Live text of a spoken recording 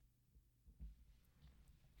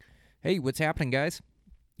Hey, what's happening, guys?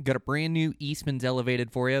 Got a brand new Eastman's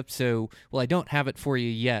Elevated for you. I don't have it for you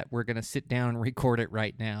yet. We're going to sit down and record it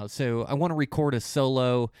right now. So, I want to record a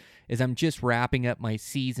solo as I'm just wrapping up my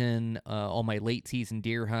season, all my late season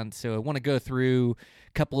deer hunts. So, I want to go through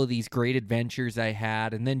a couple of these great adventures I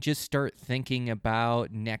had and then just start thinking about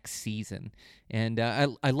next season. And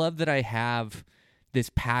I love that I have this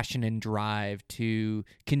passion and drive to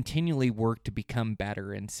continually work to become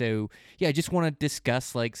better. And so, yeah, I just want to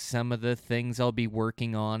discuss like some of the things I'll be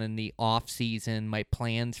working on in the off season, my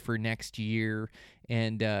plans for next year,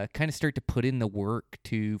 and kind of start to put in the work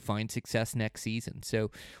to find success next season. So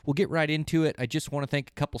we'll get right into it. I just want to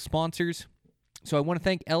thank a couple sponsors. So I want to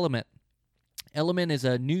thank Element. Element is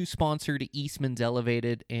a new sponsor to Eastman's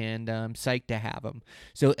Elevated, and I'm psyched to have them.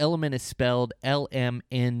 So Element is spelled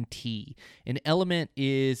LMNT. An Element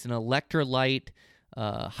is an electrolyte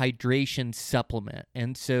hydration supplement.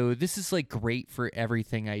 And so this is like great for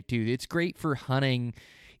everything I do. It's great for hunting.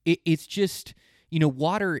 It's just,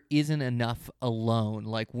 water isn't enough alone.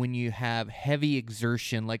 Like when you have heavy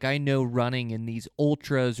exertion, like I know running in these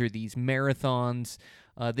ultras or these marathons,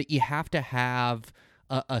 that you have to have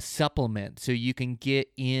a supplement so you can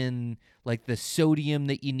get in like the sodium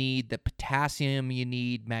that you need, the potassium you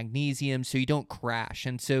need, magnesium, so you don't crash.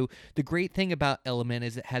 And so the great thing about Element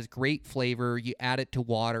is it has great flavor. You add it to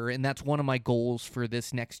water, and that's one of my goals for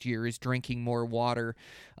this next year is drinking more water.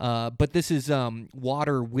 But this is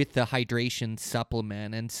water with the hydration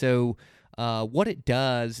supplement. And so what it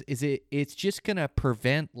does is it's just going to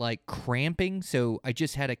prevent like cramping. So I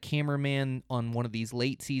just had a cameraman on one of these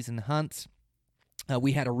late season hunts.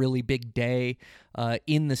 We had a really big day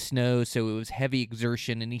in the snow, so it was heavy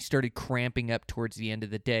exertion, and he started cramping up towards the end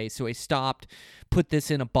of the day. So I stopped, put this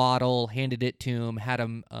in a bottle, handed it to him, had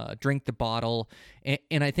him drink the bottle,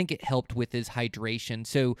 and I think it helped with his hydration.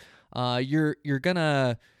 So you're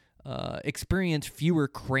gonna experience fewer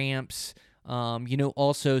cramps.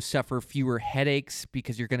 Also suffer fewer headaches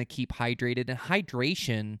because you're going to keep hydrated. And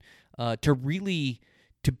hydration,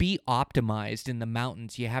 to be optimized in the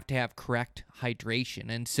mountains, you have to have correct hydration.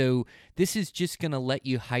 And so this is just going to let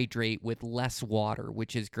you hydrate with less water,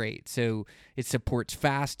 which is great. So it supports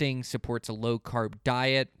fasting, supports a low-carb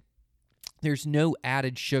diet. There's no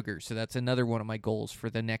added sugar. So that's another one of my goals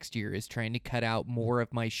for the next year is trying to cut out more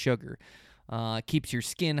of my sugar. Keeps your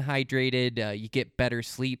skin hydrated. You get better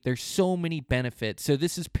sleep. There's so many benefits. So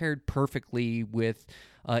this is paired perfectly with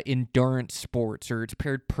endurance sports, or it's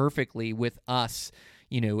paired perfectly with us,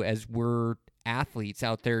 as we're athletes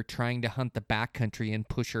out there trying to hunt the backcountry and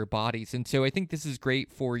push our bodies. And so I think this is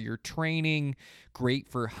great for your training, great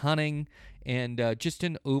for hunting, and just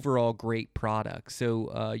an overall great product.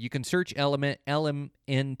 So you can search Element,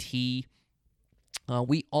 LMNT.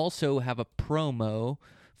 We also have a promo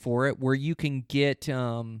for it where you can get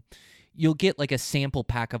you'll get like a sample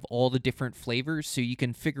pack of all the different flavors so you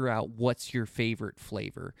can figure out what's your favorite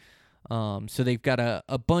flavor. So they've got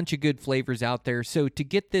a bunch of good flavors out there. So to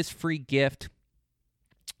get this free gift,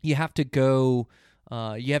 you have to go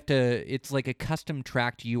it's like a custom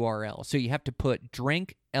tracked URL. So you have to put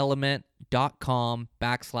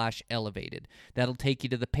drinkelement.com/elevated. That'll take you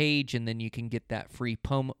to the page, and then you can get that free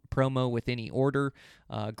promo with any order.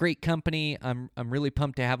 Great company. I'm really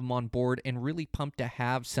pumped to have them on board, and really pumped to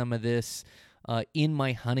have some of this in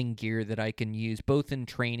my hunting gear that I can use both in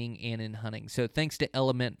training and in hunting. So thanks to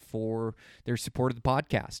Element for their support of the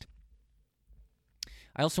podcast.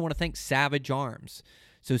 I also want to thank Savage Arms.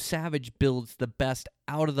 So Savage builds the best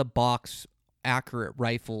out-of-the-box accurate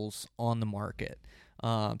rifles on the market.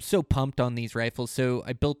 So pumped on these rifles. So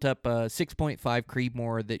I built up a 6.5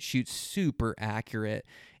 Creedmoor that shoots super accurate,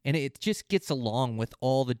 and it just gets along with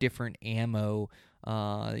all the different ammo.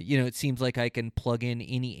 It seems like I can plug in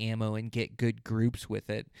any ammo and get good groups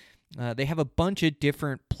with it. They have a bunch of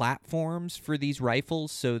different platforms for these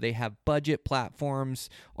rifles. So they have budget platforms.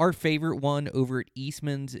 Our favorite one over at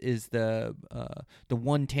Eastman's is the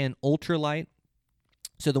 110 Ultralight.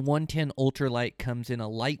 So the 110 Ultralight comes in a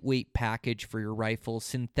lightweight package for your rifle,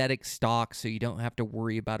 synthetic stock, so you don't have to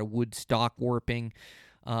worry about a wood stock warping.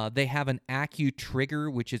 They have an Accu trigger,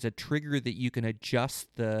 which is a trigger that you can adjust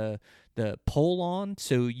the pull on,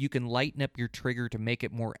 so you can lighten up your trigger to make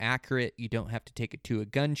it more accurate. You don't have to take it to a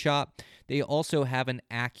gun shop. They also have an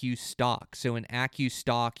Accu stock. So an Accu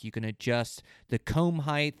stock, you can adjust the comb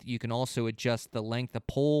height. You can also adjust the length of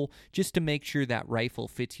pull just to make sure that rifle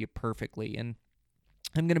fits you perfectly. And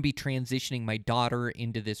I'm going to be transitioning my daughter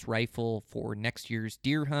into this rifle for next year's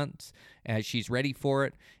deer hunts as she's ready for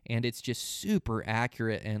it, and it's just super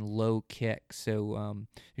accurate and low kick. So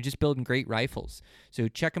they're just building great rifles. So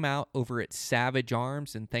check them out over at Savage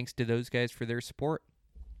Arms, and thanks to those guys for their support.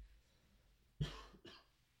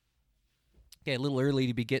 Okay, a little early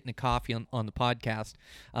to be getting a coffee on the podcast.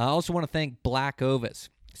 I also want to thank Black Ovis.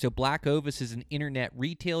 So Black Ovis is an internet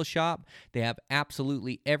retail shop. They have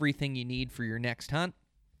absolutely everything you need for your next hunt.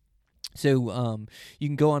 So you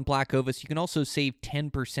can go on Black Ovis. You can also save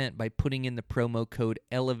 10% by putting in the promo code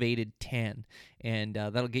ELEVATED10, and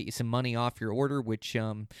that'll get you some money off your order, which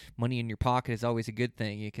money in your pocket is always a good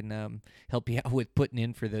thing. It can help you out with putting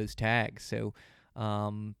in for those tags. So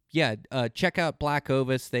check out Black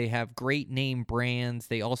Ovis. They have great name brands.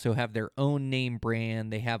 They also have their own name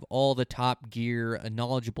brand. They have all the top gear, a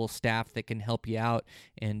knowledgeable staff that can help you out,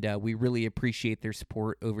 and we really appreciate their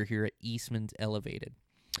support over here at Eastman's Elevated.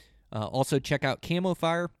 Also, check out Camo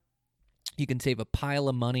Fire. You can save a pile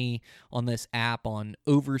of money on this app on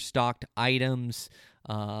overstocked items.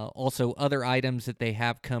 Also, other items that they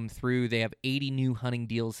have come through. They have 80 new hunting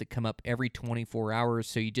deals that come up every 24 hours.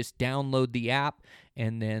 So you just download the app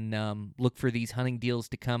and then look for these hunting deals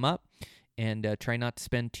to come up. And try not to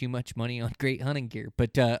spend too much money on great hunting gear.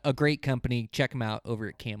 But a great company. Check them out over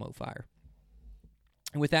at Camo Fire.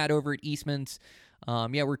 And with that, over at Eastman's,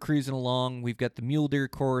 we're cruising along. We've got the mule deer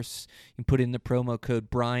course. You can put in the promo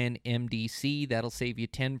code BrianMDC. That'll save you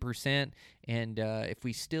 10%. And if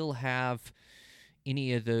we still have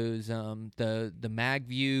any of those, the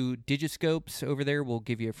MagView digiscopes over there, we'll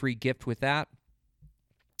give you a free gift with that.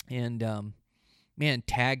 And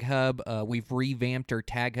Tag Hub, we've revamped our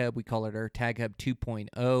Tag Hub. We call it our Tag Hub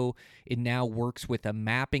 2.0. It now works with a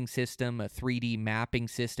mapping system, a 3D mapping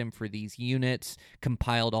system for these units,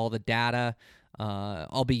 compiled all the data.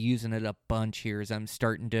 I'll be using it a bunch here as I'm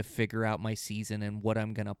starting to figure out my season and what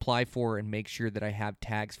I'm going to apply for and make sure that I have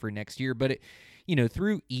tags for next year. But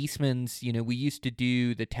through Eastman's, we used to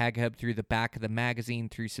do the Tag Hub through the back of the magazine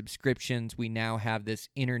through subscriptions. We now have this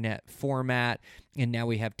internet format, and now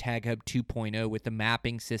we have Tag Hub 2.0 with the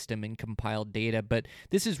mapping system and compiled data. But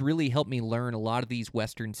this has really helped me learn a lot of these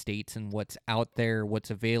Western states and what's out there, what's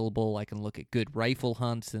available. I can look at good rifle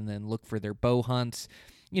hunts and then look for their bow hunts.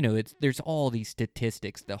 There's all these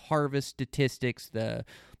statistics, the harvest statistics, the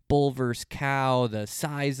bull versus cow, the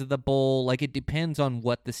size of the bull. Like, it depends on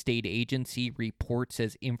what the state agency reports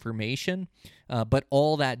as information, but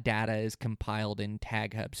all that data is compiled in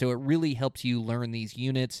Tag Hub. So it really helps you learn these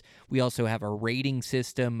units. We also have a rating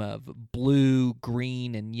system of blue,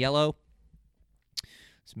 green, and yellow.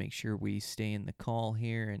 Let's make sure we stay in the call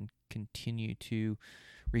here and continue to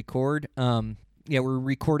record. We're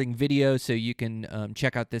recording video, so you can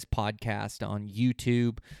check out this podcast on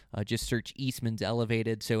YouTube. Just search Eastman's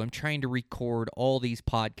Elevated. So I'm trying to record all these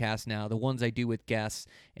podcasts now, the ones I do with guests,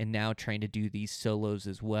 and now trying to do these solos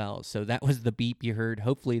as well. So that was the beep you heard.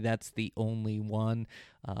 Hopefully that's the only one,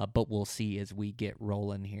 but we'll see as we get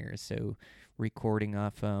rolling here. So recording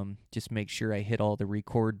off, just make sure I hit all the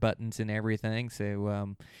record buttons and everything.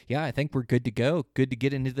 So, I think we're good to go. Good to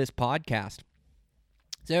get into this podcast.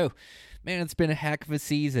 So, man, it's been a heck of a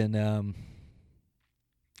season.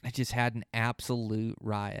 I just had an absolute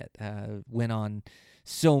riot. Went on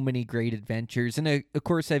so many great adventures. And, of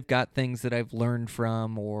course, I've got things that I've learned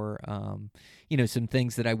from or, some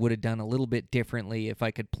things that I would have done a little bit differently if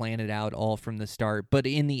I could plan it out all from the start. But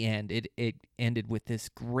in the end, it ended with this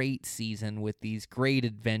great season with these great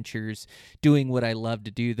adventures, doing what I love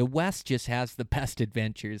to do. The West just has the best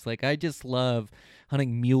adventures. Like, I just love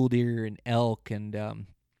hunting mule deer and elk and,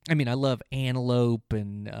 I love antelope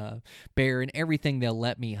and bear and everything they'll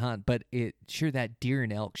let me hunt, but that deer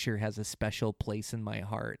and elk sure has a special place in my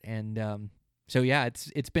heart. And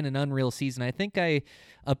it's been an unreal season. I think I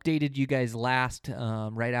updated you guys last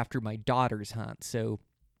right after my daughter's hunt. So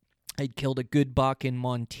I killed a good buck in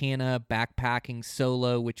Montana, backpacking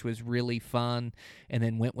solo, which was really fun, and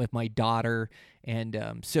then went with my daughter,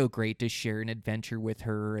 and so great to share an adventure with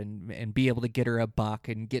her and be able to get her a buck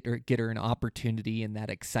and get her an opportunity and that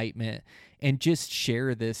excitement, and just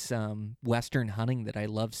share this Western hunting that I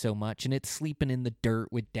love so much. And it's sleeping in the dirt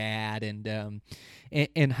with Dad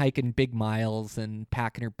and hiking big miles and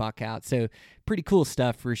packing her buck out. So pretty cool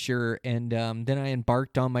stuff for sure. And then I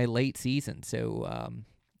embarked on my late season. So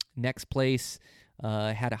next place,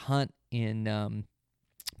 had a hunt in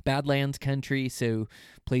Badlands country, so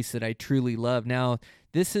place that I truly love. Now,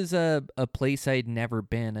 this is a place I'd never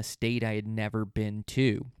been, a state I had never been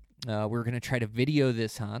to. We're going to try to video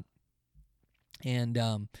this hunt.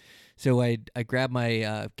 And so I grabbed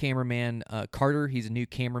my cameraman, Carter. He's a new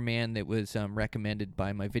cameraman that was recommended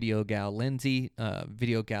by my video gal, Lindsay.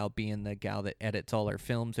 Video gal being the gal that edits all our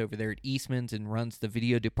films over there at Eastman's and runs the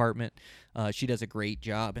video department. She does a great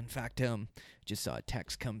job. In fact, just saw a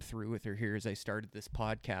text come through with her here as I started this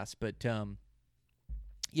podcast. But,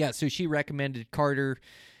 so she recommended Carter.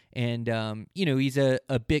 And, he's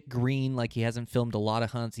a bit green, like he hasn't filmed a lot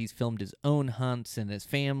of hunts. He's filmed his own hunts and his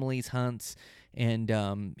family's hunts,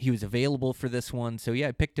 and he was available for this one. So, yeah,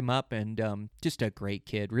 I picked him up, and just a great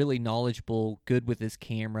kid, really knowledgeable, good with his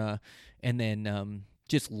camera, and then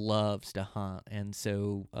just loves to hunt. And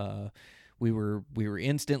so we were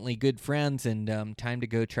instantly good friends, and time to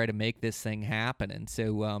go try to make this thing happen. And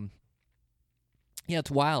so, yeah,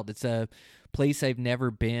 it's wild. It's a place I've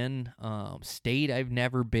never been, state I've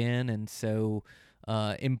never been, and so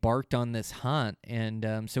embarked on this hunt.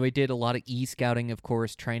 And so I did a lot of e-scouting, of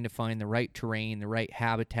course, trying to find the right terrain, the right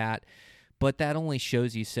habitat, but that only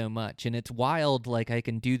shows you so much. And it's wild, like I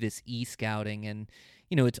can do this e-scouting, and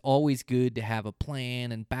it's always good to have a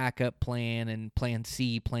plan and backup plan and plan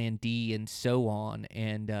C, plan D, and so on.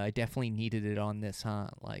 And I definitely needed it on this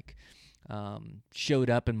hunt. Like, showed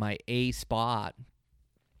up in my A spot,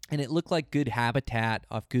 and it looked like good habitat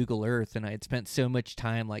off Google Earth, and I had spent so much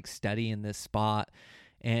time like studying this spot.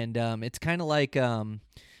 And it's kind of like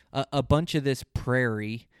a bunch of this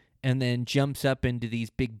prairie, and then jumps up into these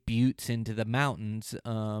big buttes into the mountains,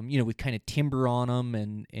 with kind of timber on them,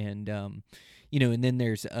 and then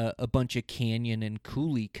there's a bunch of canyon and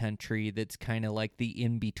coulee country that's kind of like the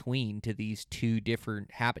in-between to these two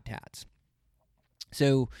different habitats.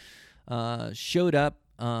 So showed up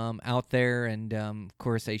out there, and of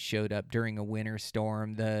course I showed up during a winter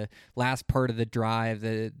storm. The last part of the drive,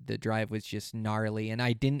 the drive was just gnarly, and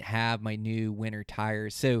I didn't have my new winter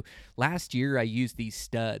tires. So last year I used these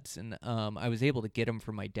studs, and I was able to get them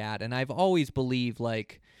from my dad. And I've always believed,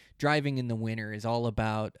 like, driving in the winter is all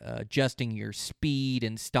about adjusting your speed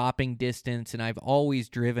and stopping distance, and I've always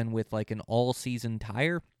driven with like an all-season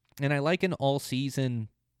tire. And I like an all-season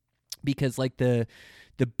because, like, the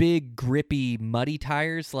big grippy muddy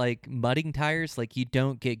tires, like mudding tires, like you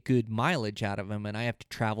don't get good mileage out of them, and I have to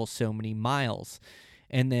travel so many miles.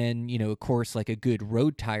 And then, of course, like a good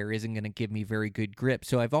road tire isn't going to give me very good grip.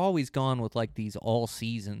 So I've always gone with like these all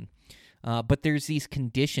season. But there's these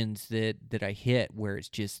conditions that I hit where it's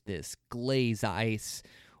just this glaze ice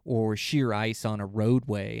or sheer ice on a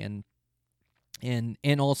roadway, and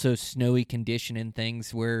also snowy condition and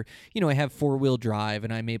things where, I have 4-wheel drive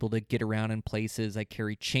and I'm able to get around in places. I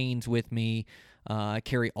carry chains with me. I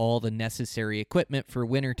carry all the necessary equipment for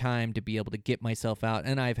wintertime to be able to get myself out.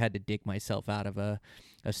 And I've had to dig myself out of a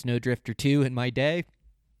snowdrift or two in my day.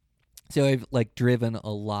 So I've like driven a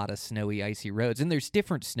lot of snowy, icy roads, and there's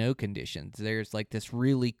different snow conditions. There's like this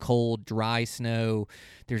really cold, dry snow.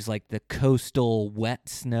 There's like the coastal wet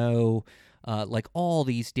snow. Like all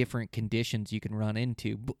these different conditions you can run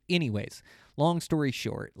into. But anyways, long story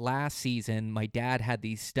short, last season, my dad had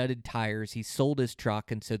these studded tires. He sold his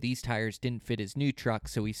truck, and so these tires didn't fit his new truck,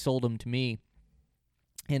 so he sold them to me.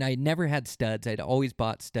 And I never had studs. I'd always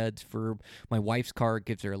bought studs for my wife's car. It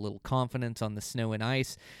gives her a little confidence on the snow and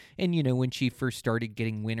ice. And, when she first started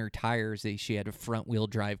getting winter tires, she had a front-wheel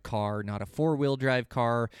drive car, not a 4-wheel drive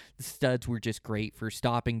car. The studs were just great for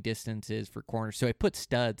stopping distances, for corners. So I put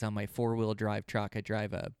studs on my 4-wheel drive truck. I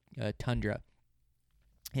drive a Tundra.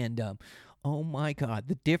 And oh my God,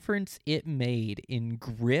 the difference it made in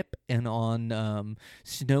grip and on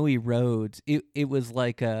snowy roads, it was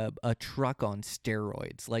like a truck on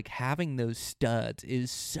steroids. Like, having those studs is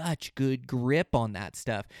such good grip on that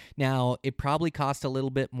stuff. Now, it probably cost a little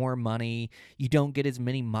bit more money. You don't get as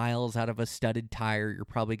many miles out of a studded tire. You're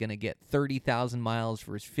probably going to get 30,000 miles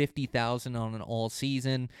versus 50,000 on an all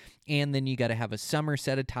season. And then you got to have a summer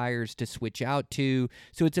set of tires to switch out to.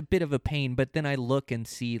 So it's a bit of a pain. But then I look and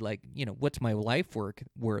see, like, what's my life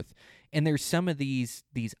worth? And there's some of these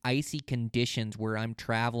icy conditions where I'm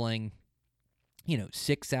traveling,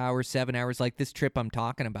 6 hours, 7 hours. Like this trip I'm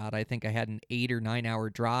talking about, I think I had an 8 or 9 hour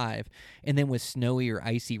drive. And then with snowy or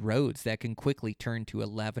icy roads, that can quickly turn to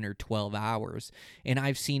 11 or 12 hours. And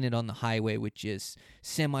I've seen it on the highway with just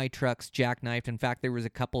semi-trucks jackknifed. In fact, there was a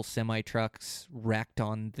couple semi-trucks wrecked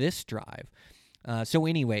on this drive. So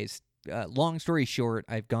anyways, long story short,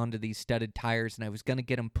 I've gone to these studded tires, and I was going to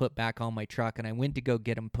get them put back on my truck, and I went to go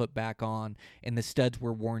get them put back on, and the studs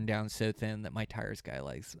were worn down so thin that my tires guy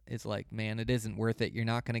is like, man, it isn't worth it. You're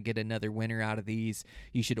not going to get another winter out of these.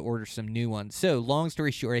 You should order some new ones. So long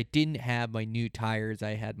story short, I didn't have my new tires.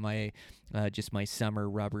 I had my just my summer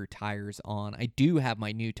rubber tires on. I do have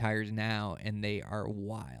my new tires now, and they are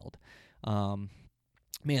wild.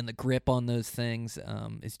 Man, the grip on those things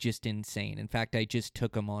is just insane. In fact, I just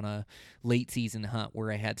took them on a late season hunt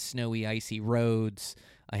where I had snowy, icy roads.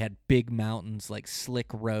 I had big mountains, like slick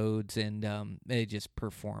roads, and they just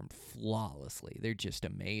performed flawlessly. They're just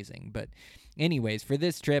amazing. But anyways, for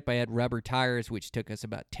this trip, I had rubber tires, which took us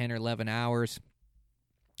about 10 or 11 hours.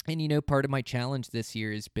 And, part of my challenge this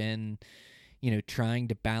year has been, trying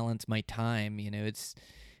to balance my time. It's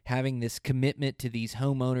having this commitment to these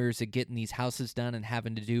homeowners and getting these houses done and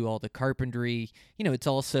having to do all the carpentry. It's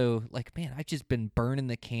also like, man, I've just been burning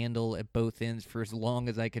the candle at both ends for as long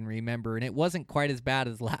as I can remember. And it wasn't quite as bad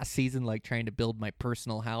as last season, like trying to build my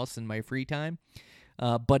personal house in my free time.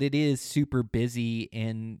 But it is super busy,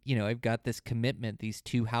 and, I've got this commitment, these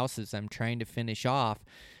two houses I'm trying to finish off,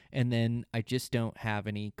 and then I just don't have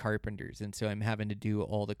any carpenters, and so I'm having to do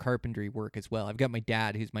all the carpentry work as well. I've got my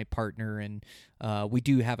dad, who's my partner, and we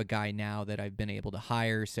do have a guy now that I've been able to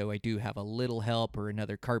hire, so I do have a little help or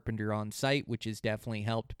another carpenter on site, which has definitely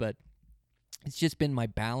helped, but it's just been my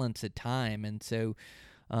balance of time, and so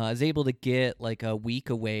I was able to get like a week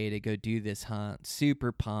away to go do this hunt.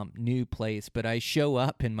 Super pumped, new place. But I show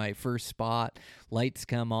up in my first spot, lights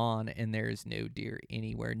come on, and there's no deer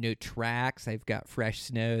anywhere. No tracks. I've got fresh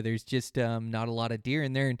snow. There's just not a lot of deer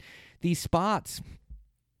in there. And these spots,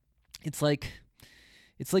 it's like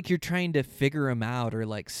you're trying to figure them out or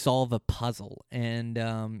like solve a puzzle. And,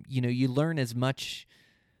 you learn as much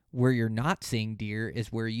where you're not seeing deer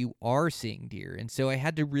is where you are seeing deer. And so I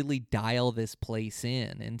had to really dial this place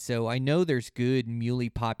in. And so I know there's good muley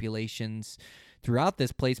populations throughout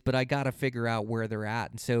this place, but I got to figure out where they're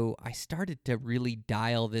at. And so I started to really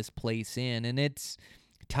dial this place in. And it's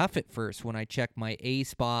tough at first when I check my A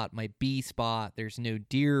spot, my B spot, there's no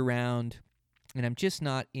deer around, and I'm just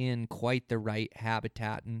not in quite the right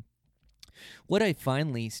habitat. And what I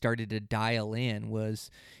finally started to dial in was,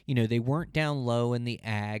 they weren't down low in the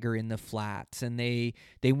ag or in the flats, and they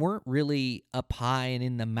weren't really up high and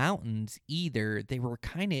in the mountains either. They were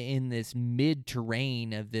kind of in this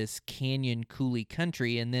mid-terrain of this canyon coulee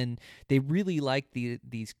country, and then they really liked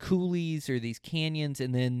these coulees or these canyons,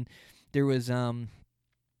 and then there was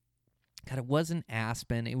God, it wasn't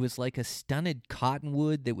aspen. It was like a stunted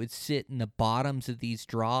cottonwood that would sit in the bottoms of these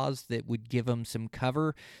draws that would give them some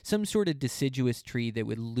cover, some sort of deciduous tree that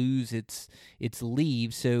would lose its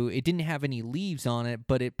leaves. So it didn't have any leaves on it,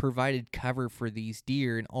 but it provided cover for these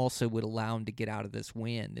deer and also would allow them to get out of this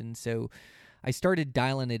wind. And so I started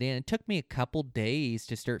dialing it in. It took me a couple days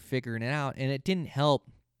to start figuring it out, and it didn't help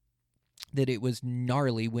that it was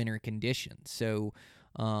gnarly winter conditions. So,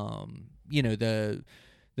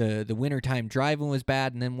 the wintertime driving was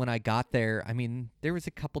bad, and then when I got there, I mean, there was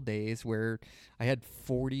a couple days where I had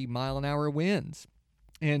 40-mile-an-hour winds,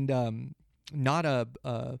 and not a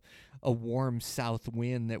warm south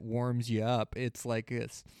wind that warms you up. It's like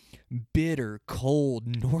this bitter, cold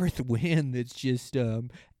north wind that's just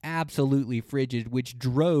absolutely frigid, which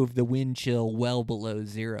drove the wind chill well below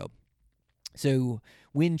zero. So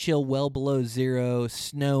wind chill well below zero,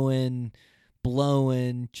 snowing,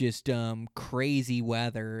 blowing, just crazy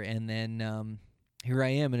weather, and then here I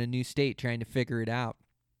am in a new state trying to figure it out.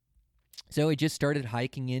 So I just started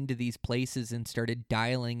hiking into these places and started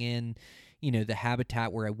dialing in, the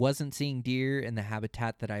habitat where I wasn't seeing deer and the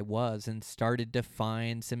habitat that I was, and started to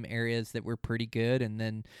find some areas that were pretty good, and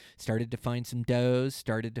then started to find some does,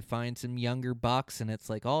 started to find some younger bucks, and it's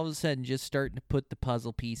like all of a sudden just starting to put the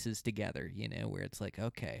puzzle pieces together, where it's like,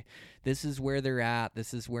 okay, this is where they're at,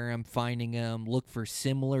 this is where I'm finding them, look for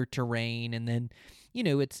similar terrain, and then,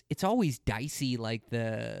 it's always dicey, like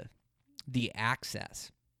the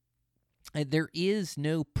access. There is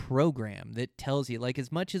no program that tells you, like,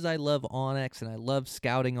 as much as I love Onyx and I love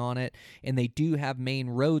scouting on it, and they do have main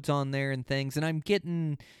roads on there and things, and I'm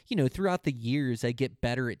getting, throughout the years, I get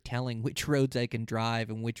better at telling which roads I can drive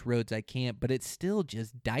and which roads I can't, but it's still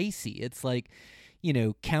just dicey. It's like,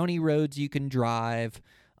 county roads you can drive,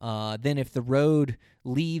 then if the road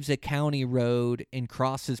leaves a county road and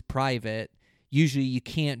crosses private, usually you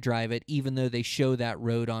can't drive it, even though they show that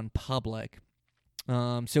road on public.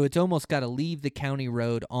 So it's almost got to leave the county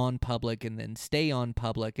road on public and then stay on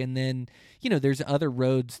public. And then, there's other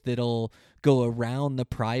roads that'll go around the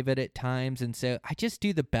private at times. And so I just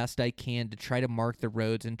do the best I can to try to mark the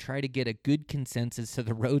roads and try to get a good consensus to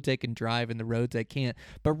the roads I can drive and the roads I can't.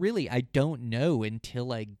 But really, I don't know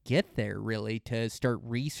until I get there, really, to start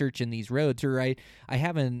researching these roads. Or I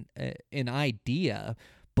have an idea,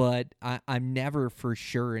 but I'm never for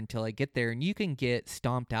sure until I get there. And you can get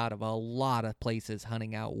stomped out of a lot of places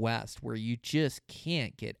hunting out west where you just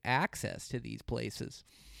can't get access to these places.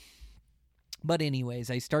 But anyways,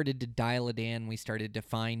 I started to dial it in. We started to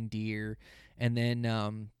find deer. And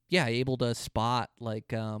then, able to spot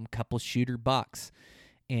like a couple shooter bucks.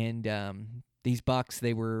 And these bucks,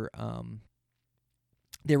 they were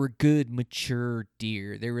good, mature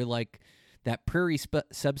deer. They were like that prairie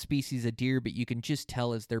subspecies of deer, but you can just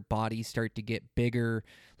tell as their bodies start to get bigger.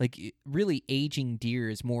 Like, really aging deer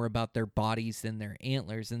is more about their bodies than their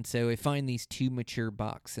antlers. And so I find these two mature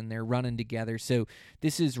bucks, and they're running together. So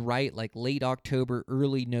this is right like late October,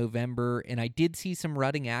 early November, and I did see some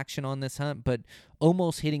rutting action on this hunt, but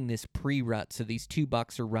almost hitting this pre-rut. So these two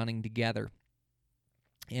bucks are running together.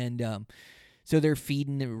 And so they're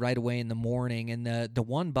feeding it right away in the morning, and the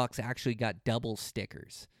one buck's actually got double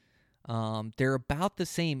stickers. They're about the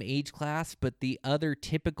same age class, but the other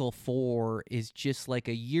typical four is just like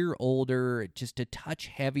a year older, just a touch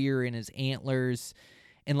heavier in his antlers,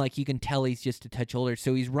 and like you can tell he's just a touch older.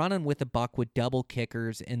 So he's running with a buck with double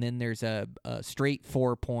kickers, and then there's a straight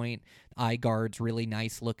 4-point eye guards, really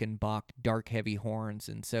nice looking buck, dark heavy horns.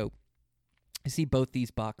 And so I see both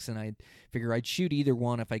these bucks, and I figure I'd shoot either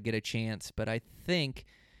one if I get a chance. But I think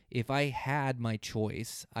if I had my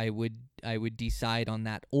choice, I would decide on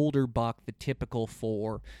that older buck, the typical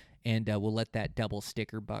 4, and we'll let that double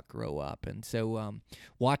sticker buck grow up. And so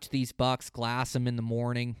watch these bucks, glass them in the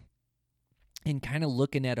morning, and kind of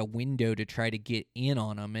looking at a window to try to get in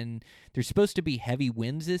on them. And there's supposed to be heavy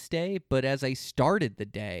winds this day, but as I started the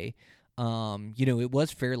day, it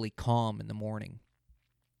was fairly calm in the morning.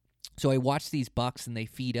 So I watch these bucks, and they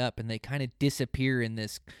feed up, and they kind of disappear in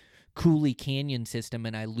this coulee canyon system,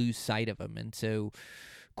 and I lose sight of them. And so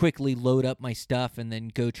quickly load up my stuff and then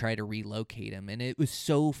go try to relocate them. And it was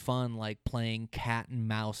so fun, like playing cat and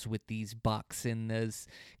mouse with these bucks in those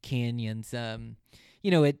canyons. I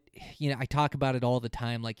talk about it all the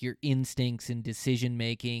time, like your instincts and decision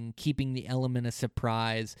making, keeping the element of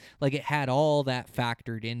surprise. Like, it had all that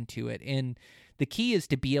factored into it. And the key is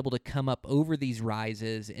to be able to come up over these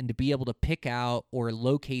rises and to be able to pick out or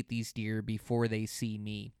locate these deer before they see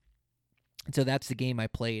me. And so that's the game I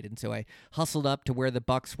played. And so I hustled up to where the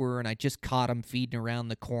bucks were, and I just caught them feeding around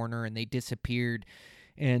the corner, and they disappeared.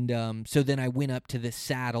 And so then I went up to the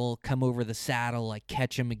saddle, come over the saddle, I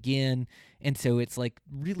catch them again. And so it's like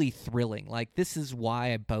really thrilling. Like, this is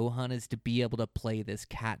why I bow hunt, is to be able to play this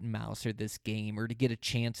cat and mouse or this game, or to get a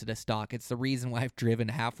chance at a stock. It's the reason why I've driven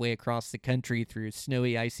halfway across the country through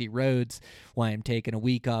snowy, icy roads, why I'm taking a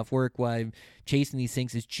week off work, why I'm chasing these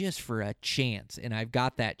things, is just for a chance. And I've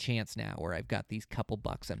got that chance now where I've got these couple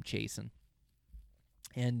bucks I'm chasing.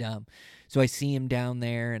 And so I see him down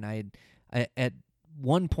there, and I at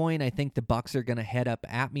one point, I think the bucks are going to head up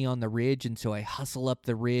at me on the ridge, and so I hustle up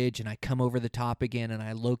the ridge, and I come over the top again, and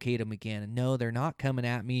I locate them again. And no, they're not coming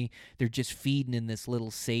at me. They're just feeding in this little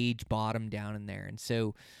sage bottom down in there. And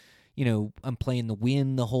so, I'm playing the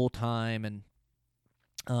wind the whole time, and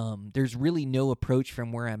there's really no approach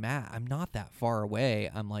from where I'm at. I'm not that far away.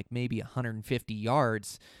 I'm like maybe 150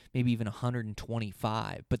 yards, maybe even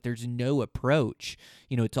 125, but there's no approach.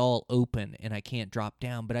 It's all open, and I can't drop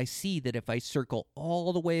down. But I see that if I circle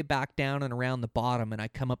all the way back down and around the bottom, and I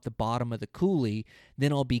come up the bottom of the coulee,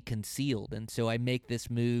 then I'll be concealed. And so I make this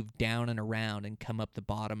move down and around and come up the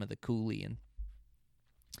bottom of the coulee. And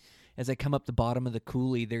as I come up the bottom of the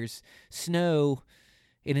coulee, there's snow.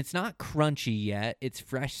 And it's not crunchy yet. It's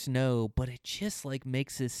fresh snow, but it just like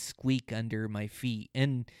makes this squeak under my feet.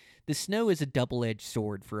 And the snow is a double-edged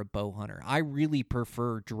sword for a bow hunter. I really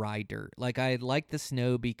prefer dry dirt. Like, I like the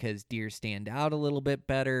snow because deer stand out a little bit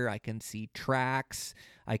better. I can see tracks.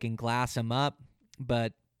 I can glass them up.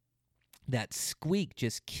 But that squeak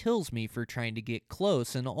just kills me for trying to get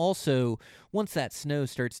close. And also, once that snow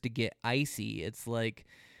starts to get icy, it's like,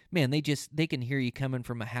 man, they can hear you coming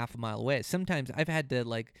from a half a mile away. Sometimes I've had to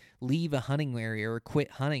like leave a hunting area or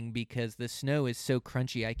quit hunting because the snow is so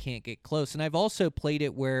crunchy I can't get close. And I've also played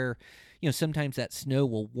it where, sometimes that snow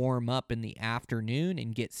will warm up in the afternoon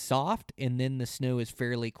and get soft, and then the snow is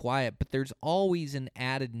fairly quiet. But there's always an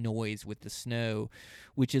added noise with the snow,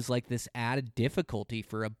 which is like this added difficulty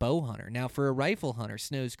for a bow hunter. Now, for a rifle hunter,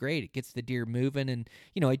 snow's great. It gets the deer moving, and,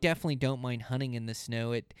 I definitely don't mind hunting in the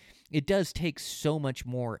snow. It does take so much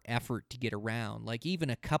more effort to get around. Like,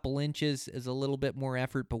 even a couple inches is a little bit more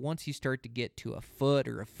effort, but once you start to get to a foot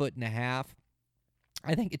or a foot and a half,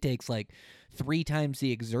 I think it takes like 3 times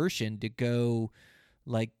the exertion to go,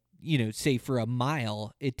 like, say for a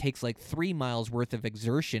mile, it takes like 3 miles worth of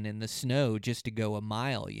exertion in the snow just to go a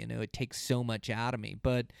mile. It takes so much out of me.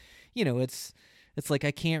 But, it's like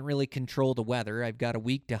I can't really control the weather. I've got a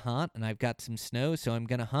week to hunt, and I've got some snow, so I'm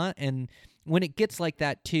going to hunt. And when it gets like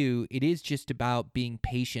that too, it is just about being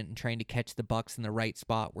patient and trying to catch the bucks in the right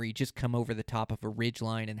spot where you just come over the top of a ridge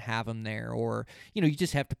line and have them there, or, you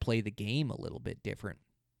just have to play the game a little bit different.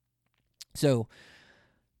 So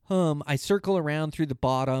I circle around through the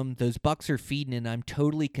bottom. Those bucks are feeding, and I'm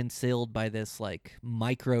totally concealed by this like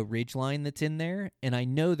micro ridge line that's in there, and I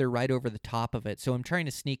know they're right over the top of it. So I'm trying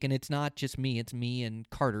to sneak, and it's not just me; it's me and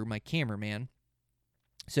Carter, my cameraman.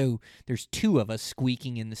 So there's two of us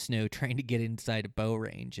squeaking in the snow, trying to get inside a bow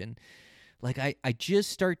range, and like I just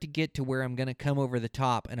start to get to where I'm going to come over the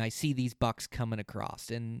top, and I see these bucks coming across,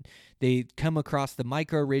 and they come across the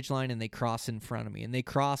micro ridgeline, and they cross in front of me, and they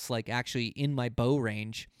cross like actually in my bow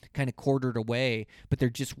range, kind of quartered away, but they're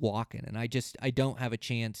just walking, and I don't have a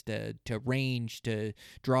chance to range, to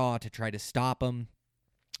draw, to try to stop them.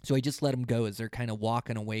 So I just let them go as they're kind of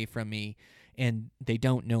walking away from me, and they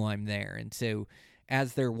don't know I'm there. And so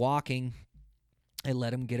as they're walking, I let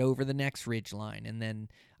them get over the next ridge line, and then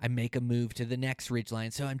I make a move to the next ridge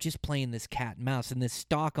line. So I'm just playing this cat and mouse, and this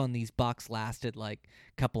stalk on these bucks lasted like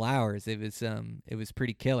a couple hours. It was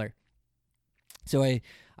pretty killer. So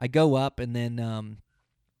I go up, and then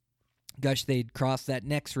gosh, they'd cross that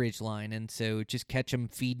next ridge line, and so just catch them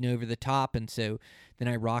feeding over the top, and so then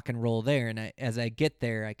I rock and roll there, and as I get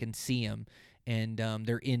there, I can see them, and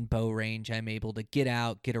they're in bow range. I'm able to get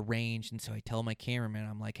out, get a range, and so I tell my cameraman,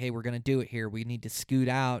 I'm like, hey, we're going to do it here. We need to scoot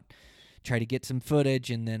out, try to get some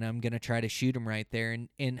footage, and then I'm going to try to shoot them right there.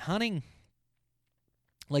 And hunting,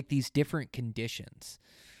 like these different conditions,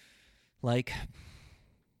 like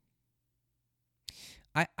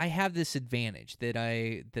I have this advantage that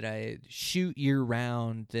I shoot year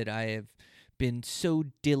round, that I have been so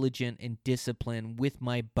diligent and disciplined with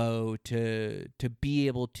my bow to be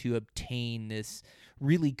able to obtain this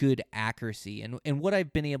really good accuracy. And what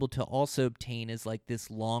I've been able to also obtain is like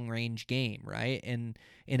this long range game, right? And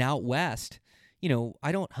out west,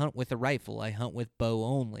 I don't hunt with a rifle. I hunt with bow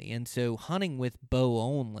only. And so hunting with bow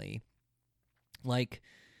only, like,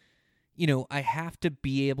 I have to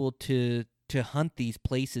be able to hunt these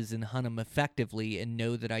places and hunt them effectively and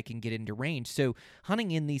know that I can get into range. So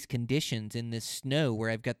hunting in these conditions, in this snow where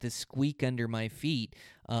I've got this squeak under my feet,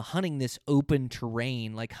 hunting this open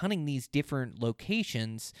terrain, like hunting these different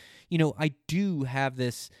locations, I do have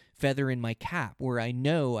this feather in my cap where I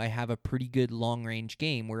know I have a pretty good long range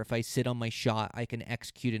game, where if I sit on my shot, I can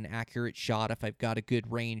execute an accurate shot. If I've got a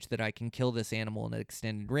good range, that I can kill this animal in an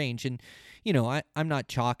extended range. And, I'm not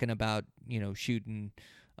talking about, shooting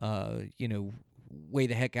way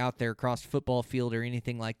the heck out there across the football field or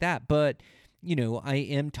anything like that. But, I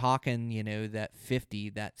am talking, that 50,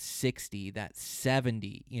 that 60, that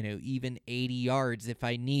 70, even 80 yards if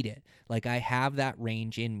I need it. Like, I have that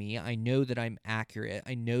range in me. I know that I'm accurate.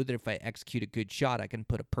 I know that if I execute a good shot, I can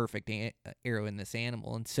put a perfect arrow in this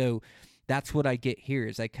animal. And so that's what I get here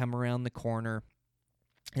is I come around the corner,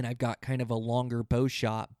 and I've got kind of a longer bow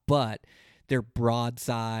shot, but they're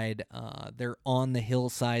broadside. They're on the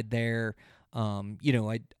hillside there.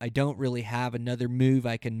 I don't really have another move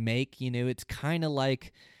I can make. It's kind of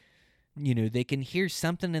like, they can hear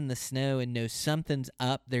something in the snow and know something's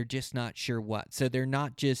up. They're just not sure what. So they're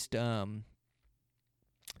not just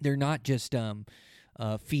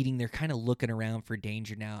feeding. They're kind of looking around for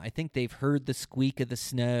danger now. I think they've heard the squeak of the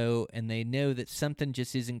snow, and they know that something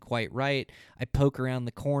just isn't quite right. I poke around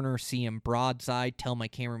the corner, see him broadside, tell my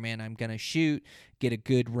cameraman I'm going to shoot, get a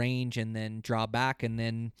good range, and then draw back, and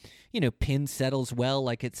then, pin settles well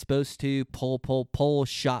like it's supposed to, pull,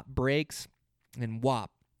 shot breaks, and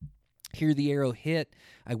whop. Hear the arrow hit.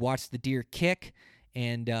 I watch the deer kick,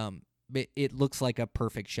 and it looks like a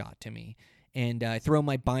perfect shot to me. And I throw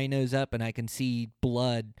my binos up, and I can see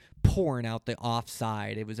blood pouring out the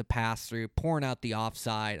offside. It was a pass-through, pouring out the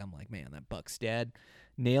offside. I'm like, man, that buck's dead.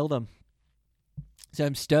 Nailed him. So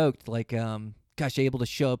I'm stoked. Like, able to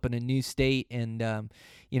show up in a new state. And,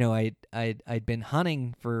 I'd been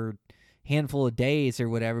hunting for handful of days or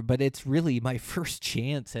whatever, but it's really my first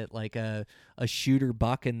chance at like a shooter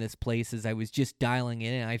buck in this place, as I was just dialing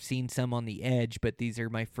in. I've seen some on the edge, but these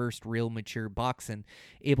are my first real mature bucks, and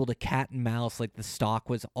able to cat and mouse. Like, the stalk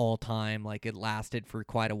was all time, like it lasted for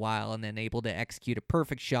quite a while, and then able to execute a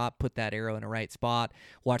perfect shot, put that arrow in the right spot,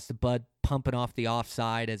 watch the bud pumping off the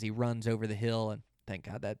offside as he runs over the hill, and thank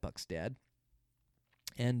God that buck's dead.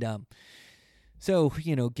 And so,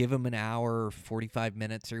 give him an hour or 45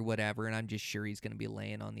 minutes or whatever, and I'm just sure he's going to be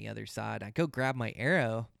laying on the other side. I go grab my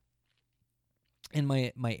arrow, and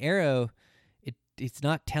my arrow, it's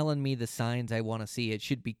not telling me the signs I want to see. It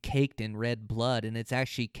should be caked in red blood, and it's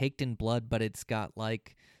actually caked in blood, but it's got,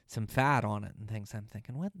 like, some fat on it and things. I'm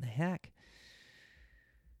thinking, what in the heck?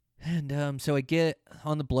 And so I get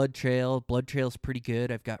on the blood trail. Blood trail's pretty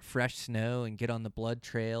good. I've got fresh snow, and get on the blood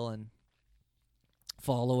trail and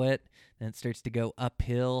follow it. Then it starts to go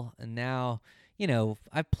uphill, and now,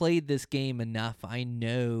 I've played this game enough. I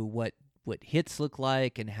know what hits look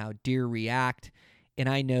like and how deer react. And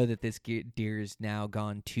I know that this deer is now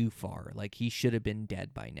gone too far. Like, he should have been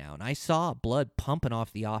dead by now. And I saw blood pumping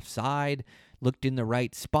off the offside, looked in the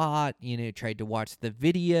right spot, tried to watch the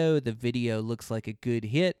video. The video looks like a good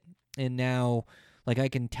hit. And now, like, I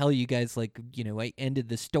can tell you guys, like, I ended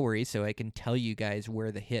the story, so I can tell you guys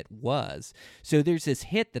where the hit was. So there's this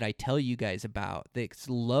hit that I tell you guys about that's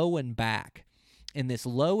low and back. And this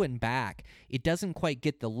low and back, it doesn't quite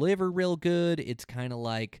get the liver real good. It's kind of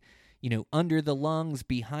like, under the lungs,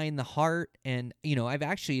 behind the heart. And, I've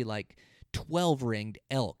actually, 12 ringed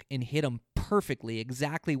elk and hit them perfectly,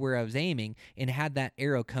 exactly where I was aiming, and had that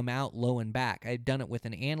arrow come out low and back. I've done it with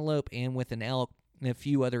an antelope and with an elk and a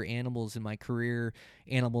few other animals in my career,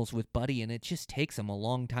 animals with Buddy, and it just takes them a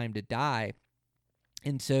long time to die.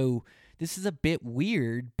 And so this is a bit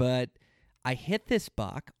weird, but I hit this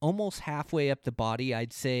buck almost halfway up the body.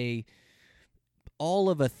 I'd say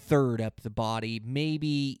all of a third up the body,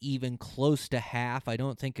 maybe even close to half. I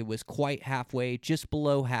don't think it was quite halfway, just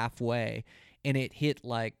below halfway. And it hit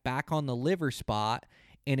back on the liver spot,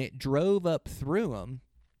 and it drove up through him.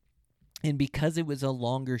 And because it was a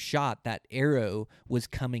longer shot, that arrow was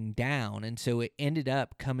coming down. And so it ended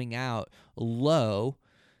up coming out low,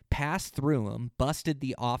 passed through him, busted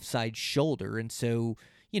the offside shoulder. And so,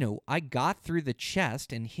 I got through the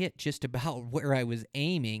chest and hit just about where I was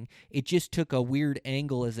aiming. It just took a weird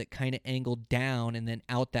angle as it kind of angled down and then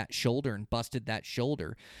out that shoulder and busted that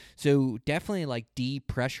shoulder. So definitely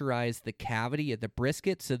depressurized the cavity of the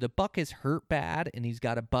brisket. So the buck is hurt bad and he's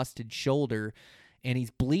got a busted shoulder and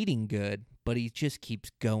he's bleeding good, but he just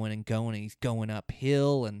keeps going and going, and he's going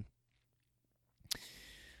uphill. And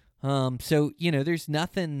so, there's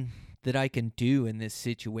nothing that I can do in this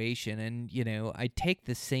situation. And, I take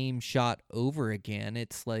the same shot over again.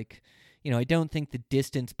 It's I don't think the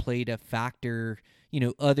distance played a factor,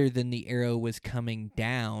 other than the arrow was coming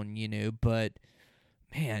down, but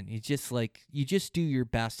man, you just do your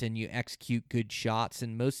best and you execute good shots,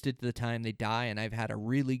 and most of the time they die. And I've had a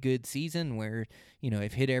really good season where,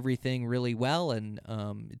 I've hit everything really well and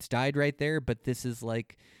it's died right there. But this is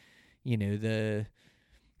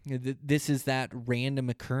this is that random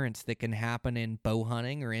occurrence that can happen in bow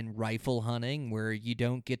hunting or in rifle hunting where you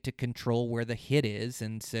don't get to control where the hit is.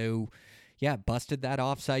 And so, yeah, busted that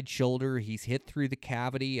offside shoulder. He's hit through the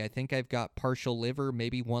cavity. I think I've got partial liver,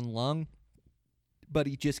 maybe one lung, but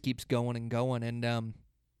he just keeps going and going. And,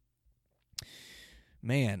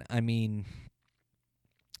 man, I mean,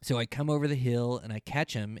 so I come over the hill and I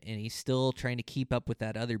catch him, and he's still trying to keep up with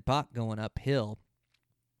that other buck going uphill.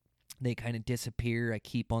 They kind of disappear. I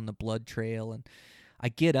keep on the blood trail, and I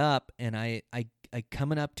get up, and I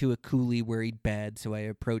coming up to a coulee where he'd bed, so I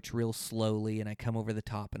approach real slowly, and I come over the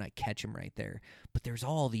top, and I catch him right there. But there's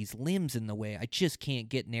all these limbs in the way. I just can't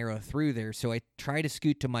get an arrow through there, so I try to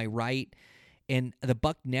scoot to my right, and the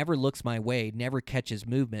buck never looks my way, never catches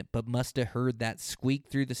movement, but must have heard that squeak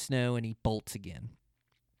through the snow, and he bolts again.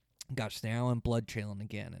 Gosh, now I'm blood trailing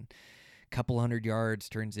again, and a couple 100 yards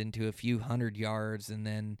turns into a few 100 yards, and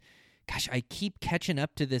then, gosh, I keep catching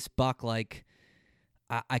up to this buck.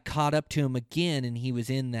 I caught up to him again, and he was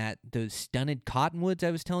in those stunted cottonwoods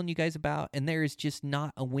I was telling you guys about, and there is just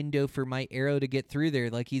not a window for my arrow to get through there.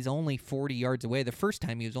 He's only 40 yards away. The first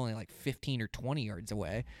time he was only 15 or 20 yards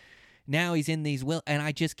away. Now he's in these and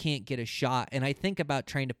I just can't get a shot. And I think about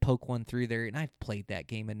trying to poke one through there, and I've played that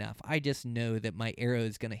game enough. I just know that my arrow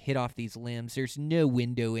is going to hit off these limbs. There's no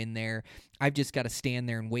window in there. I've just got to stand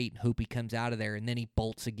there and wait and hope he comes out of there, and then he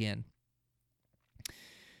bolts again.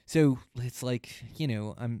 So it's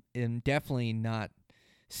I'm definitely not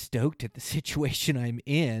stoked at the situation I'm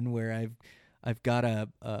in, where I've got a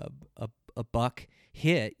buck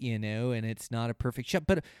hit, and it's not a perfect shot.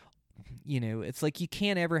 But it's you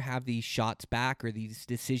can't ever have these shots back or these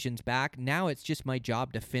decisions back. Now it's just my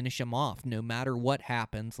job to finish them off, no matter what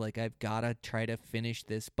happens. I've got to try to finish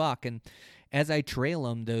this buck. And as I trail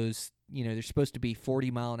them, those, they're supposed to be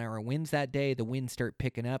 40-mile-an-hour winds that day. The winds start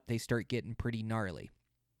picking up. They start getting pretty gnarly.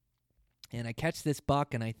 And I catch this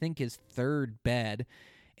buck, and I think his third bed,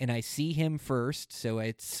 and I see him first, so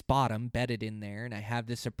I spot him bedded in there, and I have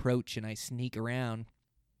this approach, and I sneak around,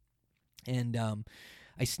 and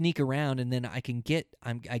I sneak around, and then I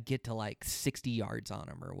get to 60 yards on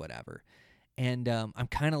him or whatever, and I'm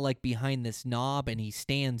kind of behind this knob, and he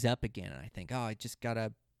stands up again, and I think, I just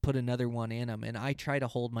gotta put another one in him, and I try to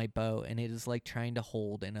hold my bow, and it is like trying to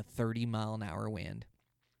hold in a 30-mile-an-hour wind.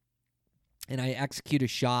 And I execute a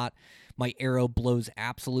shot. My arrow blows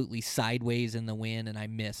absolutely sideways in the wind, and I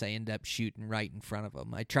miss. I end up shooting right in front of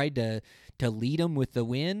him. I tried to lead him with the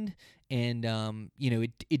wind, And,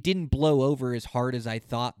 it didn't blow over as hard as I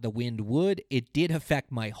thought the wind would. It did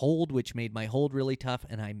affect my hold, which made my hold really tough,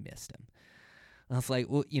 and I missed him. I was like,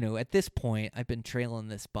 well, at this point, I've been trailing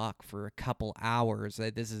this buck for a couple hours.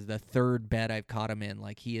 This is the third bed I've caught him in.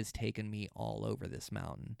 Like, he has taken me all over this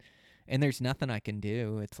mountain. And there's nothing I can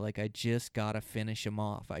do. It's like I just got to finish him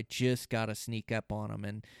off. I just got to sneak up on him.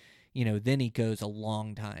 And, then he goes a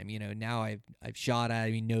long time. Now I've shot at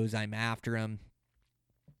him. He knows I'm after him.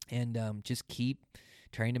 And just keep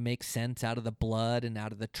trying to make sense out of the blood and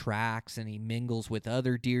out of the tracks. And he mingles with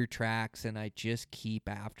other deer tracks. And I just keep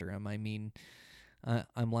after him. I mean,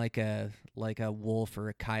 I'm like a wolf or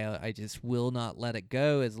a coyote. I just will not let it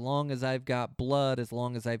go. As long as I've got blood, as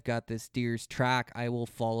long as I've got this deer's track, I will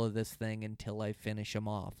follow this thing until I finish him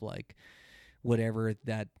off. Like, whatever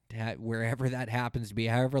wherever that happens to be,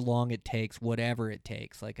 however long it takes, whatever it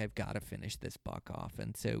takes. Like, I've got to finish this buck off.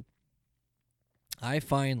 And so I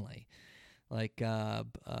finally,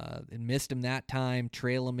 missed him that time,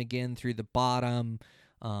 trail him again through the bottom.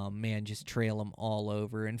 Just trail him all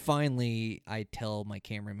over. And finally, I tell my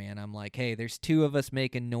cameraman, I'm like, hey, there's two of us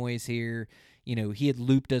making noise here. He had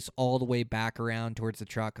looped us all the way back around towards the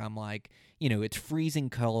truck. I'm like, it's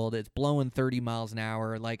freezing cold. It's blowing 30 miles an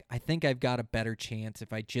hour. Like, I think I've got a better chance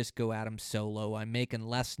if I just go at him solo. I'm making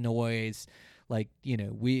less noise. Like,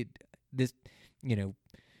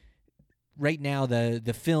 right now,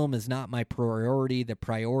 the film is not my priority. The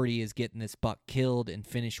priority is getting this buck killed and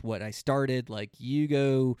finish what I started. Like, you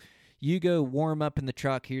go warm up in the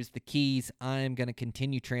truck. Here's the keys. I'm going to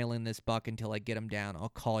continue trailing this buck until I get him down. I'll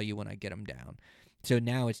call you when I get him down. So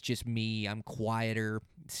now it's just me. I'm quieter,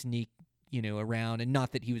 sneak, around. And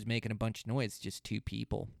not that he was making a bunch of noise, just two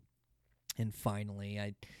people. And finally,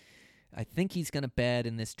 I think he's going to bed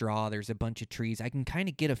in this draw. There's a bunch of trees. I can kind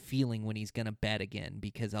of get a feeling when he's going to bed again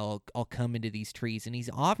because I'll come into these trees, and he's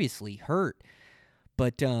obviously hurt.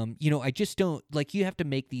 But, I just don't, like, you have to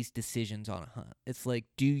make these decisions on a hunt. It's like,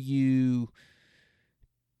 do you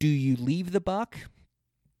leave the buck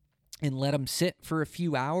and let him sit for a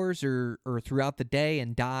few hours or throughout the day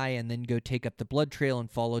and die and then go take up the blood trail and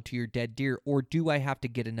follow to your dead deer? Or do I have to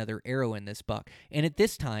get another arrow in this buck? And at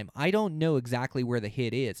this time, I don't know exactly where the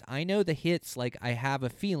hit is. I know the hit's, like, I have a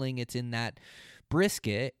feeling it's in that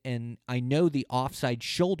brisket, and I know the offside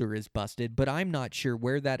shoulder is busted, but I'm not sure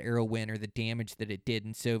where that arrow went or the damage that it did.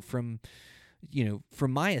 And so from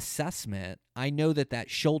my assessment, I know that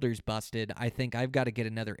shoulder's busted. I think I've got to get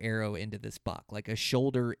another arrow into this buck. Like, a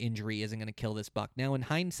shoulder injury isn't going to kill this buck. Now, in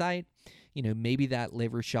hindsight, maybe that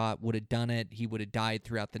liver shot would have done it. He would have died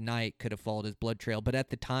throughout the night, could have followed his blood trail. But at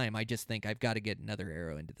the time, I just think I've got to get another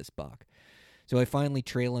arrow into this buck. So I finally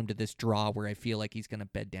trail him to this draw where I feel like he's going to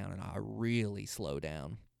bed down, and I really slow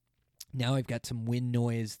down. Now I've got some wind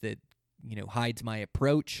noise that, hides my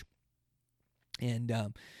approach.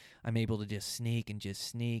 And, I'm able to just sneak and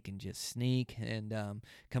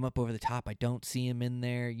come up over the top. I don't see him in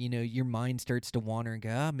there. Your mind starts to wander and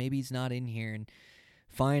go, maybe he's not in here. And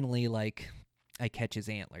finally, like, I catch his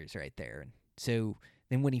antlers right there. And so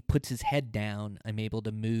then when he puts his head down, I'm able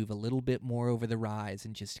to move a little bit more over the rise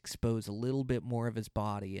and just expose a little bit more of his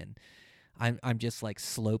body. And I'm just, like,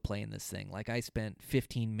 slow playing this thing. Like, I spent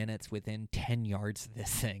 15 minutes within 10 yards of this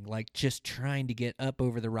thing, like, just trying to get up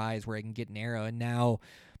over the rise where I can get an arrow. And now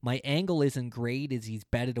my angle isn't great as he's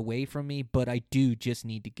bedded away from me, but I do just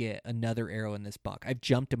need to get another arrow in this buck. I've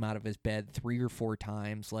jumped him out of his bed 3 or 4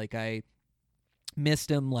 times. Like, I missed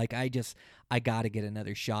him. Like, I got to get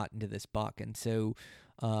another shot into this buck. And so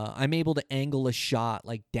I'm able to angle a shot,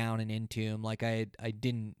 like, down and into him. Like, I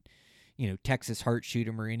didn't, Texas heart shoot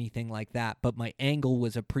him or anything like that, but my angle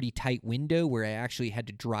was a pretty tight window where I actually had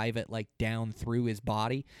to drive it, like, down through his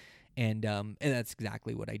body. And that's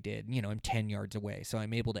exactly what I did. I'm 10 yards away, so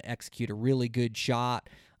I'm able to execute a really good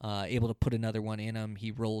shot, able to put another one in him.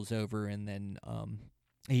 He rolls over, and then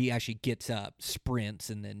he actually gets up,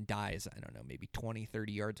 sprints, and then dies, I don't know, maybe 20,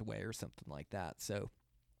 30 yards away or something like that. So,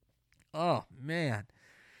 oh, man.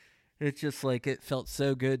 It's just, like, it felt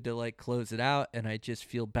so good to, like, close it out, and I just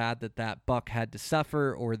feel bad that buck had to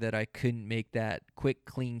suffer or that I couldn't make that quick,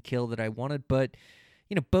 clean kill that I wanted. But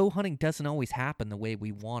bow hunting doesn't always happen the way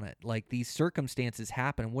we want it. Like, these circumstances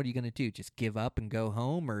happen, and what are you going to do? Just give up and go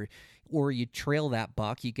home? Or you trail that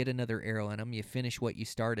buck, you get another arrow in him, you finish what you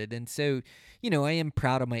started. And so, I am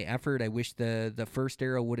proud of my effort. I wish the first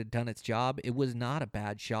arrow would have done its job. It was not a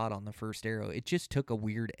bad shot on the first arrow. It just took a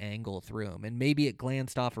weird angle through him. And maybe it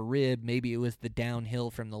glanced off a rib. Maybe it was the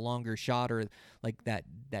downhill from the longer shot, or like that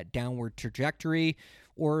downward trajectory.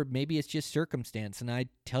 Or maybe it's just circumstance. And I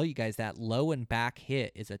tell you guys, that low and back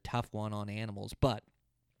hit is a tough one on animals. But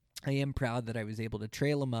I am proud that I was able to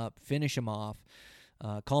trail him up, finish him off,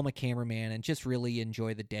 call my cameraman, and just really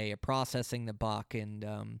enjoy the day of processing the buck. And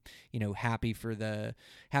happy for the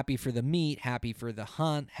meat, happy for the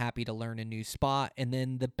hunt, happy to learn a new spot. And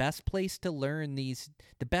then the best time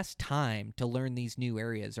to learn these new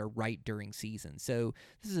areas are right during season. So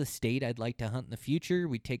this is a state I'd like to hunt in the future.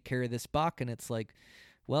 We take care of this buck, and it's like,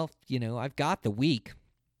 well, I've got the week.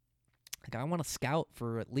 Like, I want to scout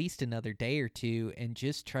for at least another day or two and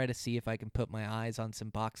just try to see if I can put my eyes on some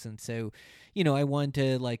bucks. And so, I wanted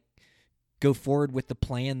to go forward with the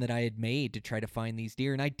plan that I had made to try to find these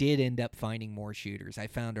deer. And I did end up finding more shooters. I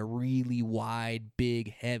found a really wide,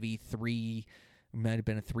 big, heavy might have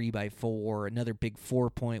been a 3x4. Another big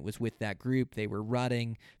 4-point was with that group. They were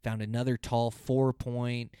rutting. Found another tall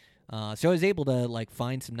 4-point. So I was able to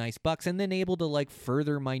find some nice bucks, and then able to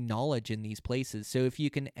further my knowledge in these places. So if you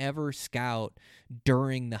can ever scout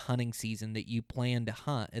during the hunting season that you plan to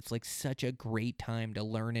hunt, it's such a great time to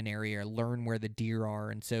learn an area, learn where the deer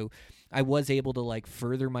are. And so I was able to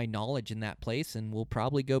further my knowledge in that place, and we'll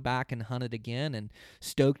probably go back and hunt it again, and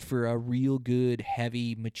stoked for a real good,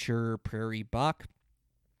 heavy, mature prairie buck.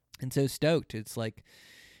 And so stoked. It's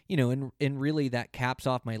and really that caps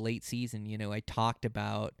off my late season. I talked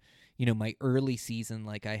about my early season,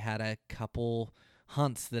 I had a couple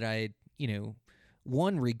hunts that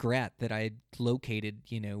one regret that I located,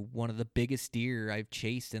 one of the biggest deer I've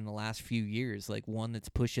chased in the last few years, one that's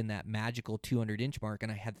pushing that magical 200-inch mark,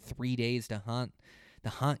 and I had 3 days to hunt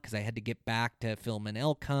because I had to get back to film an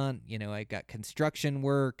elk hunt. I got construction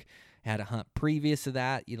work, had a hunt previous to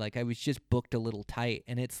that. I was just booked a little tight,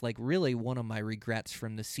 and it's really one of my regrets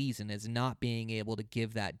from the season is not being able to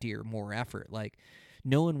give that deer more effort.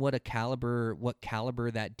 Knowing what caliber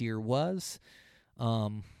that deer was, I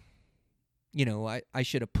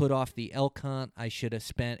should have put off the elk hunt. I should have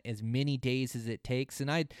spent as many days as it takes, and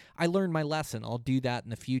I learned my lesson. I'll do that in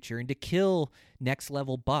the future. And to kill next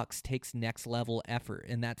level bucks takes next level effort,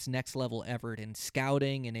 and that's next level effort in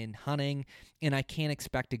scouting and in hunting. And I can't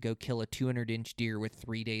expect to go kill a 200-inch deer with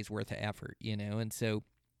 3 days worth of effort, And so,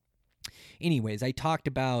 anyways, I talked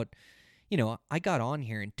about. I got on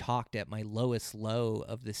here and talked at my lowest low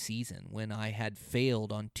of the season when I had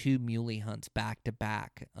failed on 2 muley hunts back to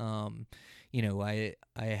back. I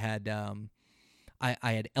had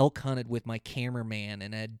elk hunted with my cameraman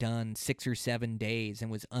and had done 6 or 7 days and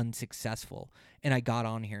was unsuccessful. And I got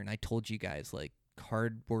on here and I told you guys,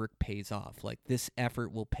 hard work pays off. This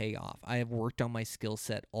effort will pay off. I have worked on my skill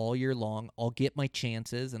set all year long. I'll get my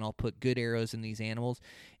chances, and I'll put good arrows in these animals.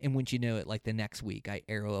 And once you know it, the next week, I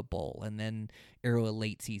arrow a bull, and then arrow a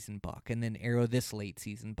late season buck, and then arrow this late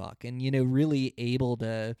season buck. And, really able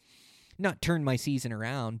to not turn my season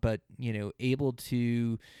around, but, able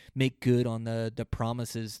to make good on the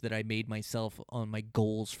promises that I made myself on my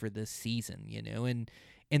goals for this season,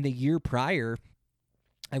 and the year prior,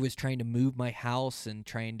 I was trying to move my house and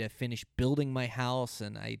trying to finish building my house,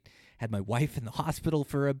 and I had my wife in the hospital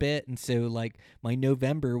for a bit, and so my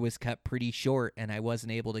November was cut pretty short, and I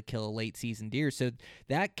wasn't able to kill a late season deer. So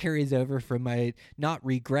that carries over from my, not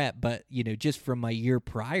regret, but just from my year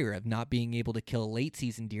prior of not being able to kill a late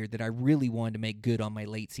season deer that I really wanted to make good on my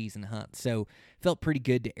late season hunt. So felt pretty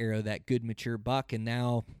good to arrow that good mature buck, and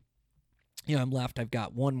now I'm left. I've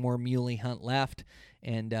got one more muley hunt left,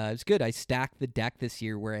 and it's good. I stacked the deck this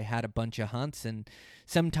year where I had a bunch of hunts, and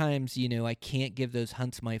sometimes, I can't give those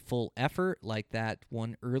hunts my full effort, like that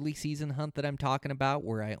one early season hunt that I'm talking about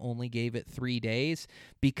where I only gave it 3 days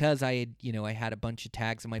because I had, I had a bunch of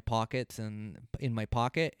tags in my pocket and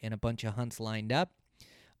a bunch of hunts lined up.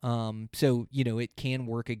 So, it can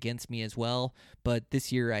work against me as well, but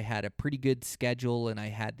this year I had a pretty good schedule and I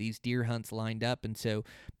had these deer hunts lined up. And so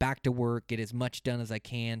back to work, get as much done as I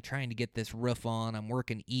can, trying to get this roof on. I'm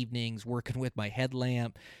working evenings, working with my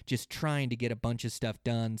headlamp, just trying to get a bunch of stuff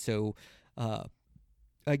done. So, I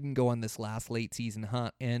can go on this last late season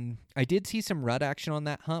hunt. And I did see some rut action on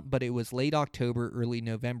that hunt, but it was late October, early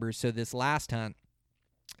November. So this last hunt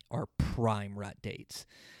are prime rut dates.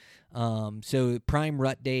 So prime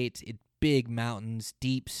rut dates, big mountains,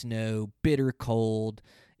 deep snow, bitter cold,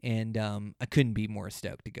 and I couldn't be more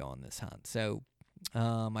stoked to go on this hunt. So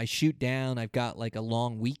I shoot down. I've got a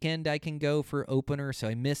long weekend I can go for opener, so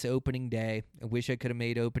I miss opening day. I wish I could have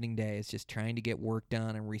made opening day. It's just trying to get work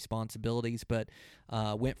done and responsibilities, but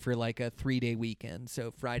went for a 3-day weekend,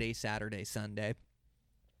 so Friday, Saturday, Sunday.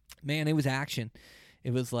 Man, it was action.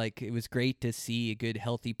 It was great to see a good,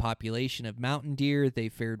 healthy population of mountain deer. They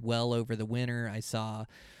fared well over the winter. I saw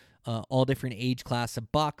all different age class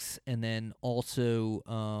of bucks, and then also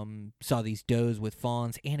saw these does with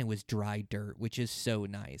fawns, and it was dry dirt, which is so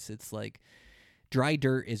nice. It's dry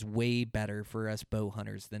dirt is way better for us bow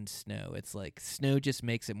hunters than snow. It's like snow just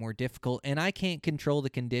makes it more difficult, and I can't control the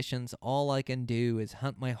conditions. All I can do is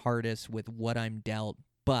hunt my hardest with what I'm dealt.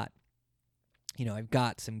 But I've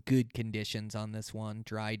got some good conditions on this one,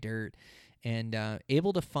 dry dirt, and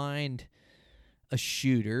able to find a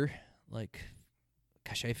shooter. Like,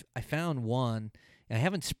 gosh, I found one. I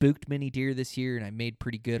haven't spooked many deer this year, and I made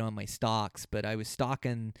pretty good on my stalks, but I was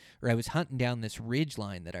hunting down this ridge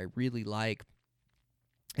line that I really like.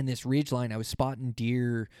 In this ridge line, I was spotting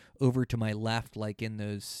deer over to my left, like in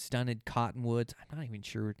those stunted cottonwoods. I'm not even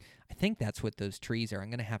sure. I think that's what those trees are. I'm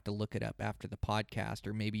going to have to look it up after the podcast,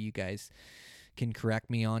 or maybe you guys can correct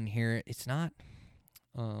me on here. It's not,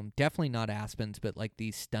 definitely not aspens, but like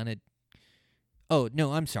these stunted. Oh,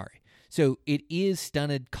 no, I'm sorry. So it is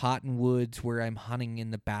stunted cottonwoods where I'm hunting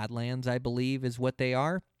in the Badlands, I believe, is what they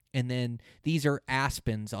are. And then these are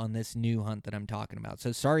aspens on this new hunt that I'm talking about.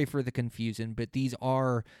 So sorry for the confusion, but these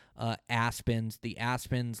are aspens. The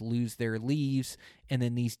aspens lose their leaves, and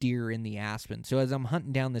then these deer are in the aspens. So as I'm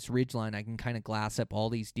hunting down this ridgeline, I can kind of glass up all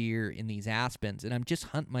these deer in these aspens, and I'm just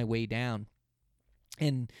hunting my way down.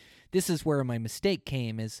 And this is where my mistake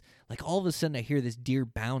came, is like all of a sudden I hear this deer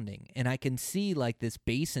bounding, and I can see like this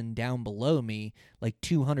basin down below me, like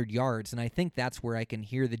 200 yards. And I think that's where I can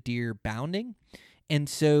hear the deer bounding. And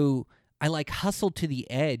so I like hustle to the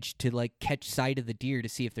edge to like catch sight of the deer to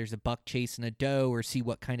see if there's a buck chasing a doe or see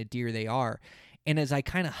what kind of deer they are. And as I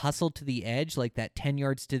kind of hustle to the edge, like that 10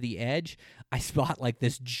 yards to the edge, I spot like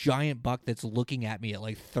this giant buck that's looking at me at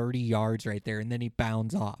like 30 yards right there, and then he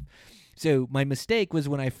bounds off. So my mistake was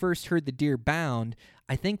when I first heard the deer bound,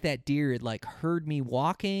 I think that deer had like heard me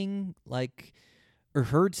walking, like, or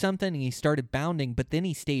heard something, and he started bounding, but then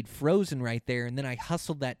he stayed frozen right there, and then I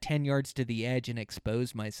hustled that 10 yards to the edge and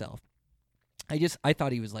exposed myself. I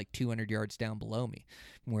thought he was like 200 yards down below me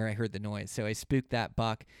from where I heard the noise, so I spooked that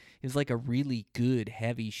buck. He was like a really good,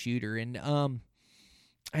 heavy shooter, and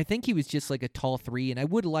I think he was just like a tall 3, and I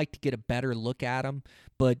would like to get a better look at him,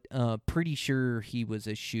 but pretty sure he was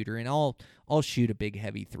a shooter, and I'll shoot a big,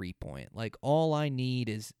 heavy 3-point. Like, all I need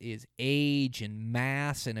is age and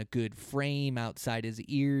mass and a good frame outside his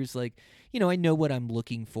ears. Like, I know what I'm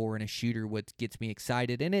looking for in a shooter, what gets me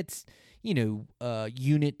excited, and it's,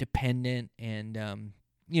 unit dependent and,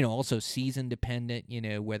 also season dependent,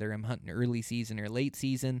 whether I'm hunting early season or late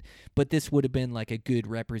season. But this would have been like a good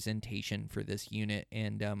representation for this unit.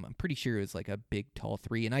 And I'm pretty sure it was like a big, tall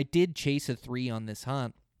 3. And I did chase a 3 on this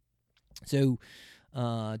hunt. So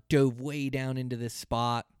dove way down into this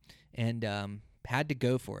spot and had to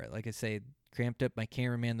go for it. Like I say, cramped up my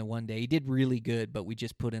cameraman the one day. He did really good, but we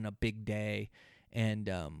just put in a big day and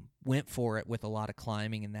went for it with a lot of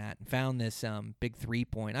climbing and that, and found this big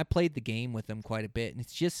 3-point. I played the game with him quite a bit, and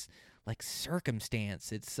it's just like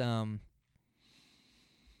circumstance. It's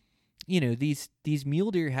these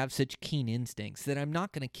mule deer have such keen instincts that I'm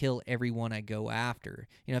not going to kill every one I go after.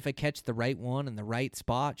 If I catch the right one in the right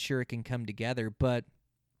spot, sure, it can come together. But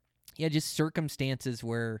yeah, just circumstances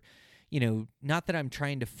where, not that I'm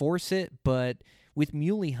trying to force it, but with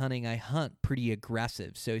muley hunting, I hunt pretty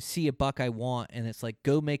aggressive. So see a buck I want, and it's like,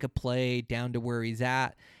 go make a play down to where he's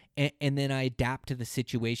at, and then I adapt to the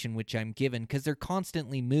situation which I'm given, because they're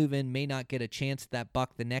constantly moving, may not get a chance at that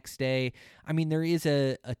buck the next day. I mean, there is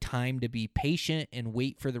a time to be patient and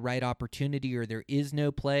wait for the right opportunity, or there is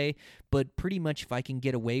no play, but pretty much if I can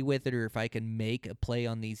get away with it, or if I can make a play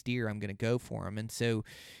on these deer, I'm going to go for them. And so,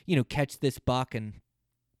 catch this buck, and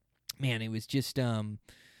man, it was just,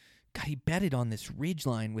 God, he bedded on this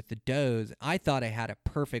ridgeline with the does. I thought I had a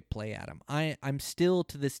perfect play at him. I'm still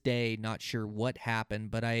to this day not sure what happened,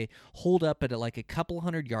 but I hold up at like a couple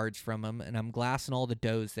hundred yards from him, and I'm glassing all the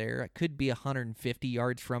does there. It could be 150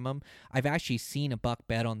 yards from him. I've actually seen a buck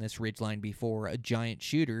bed on this ridgeline before, a giant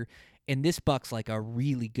shooter, and this buck's like a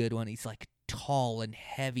really good one. He's like tall and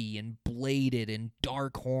heavy and bladed and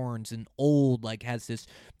dark horns and old, like has this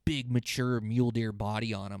big mature mule deer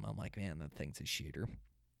body on him. I'm like, man, that thing's a shooter.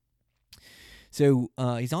 So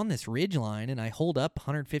he's on this ridgeline, and I hold up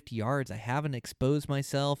 150 yards. I haven't exposed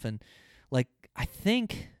myself, and like I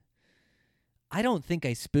don't think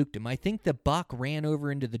I spooked him. I think the buck ran over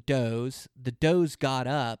into the does. The does got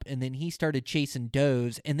up, and then he started chasing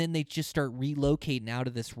does, and then they just start relocating out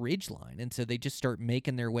of this ridgeline, and so they just start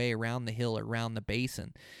making their way around the hill, around the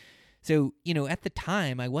basin. So, at the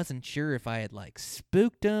time, I wasn't sure if I had, like,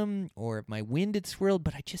 spooked them or if my wind had swirled,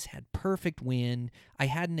 but I just had perfect wind. I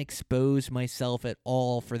hadn't exposed myself at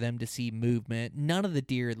all for them to see movement. None of the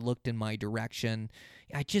deer had looked in my direction.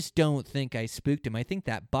 I just don't think I spooked him. I think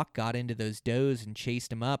that buck got into those does and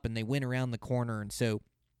chased him up, and they went around the corner, and so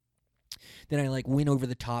Then I like went over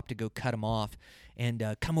the top to go cut him off and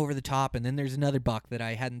come over the top, and then there's another buck that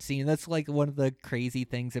I hadn't seen. That's like one of the crazy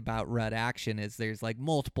things about rut action is there's like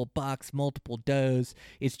multiple bucks, multiple does.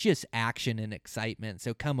 It's just action and excitement.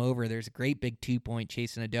 So come over, there's a great big 2-point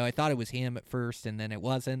chasing a doe. I thought it was him at first, and then it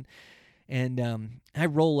wasn't. And I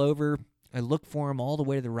roll over, I look for him all the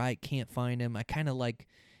way to the right, can't find him. I kind of like,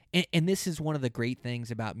 and this is one of the great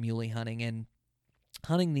things about muley hunting and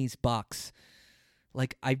hunting these bucks.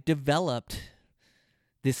 Like, I've developed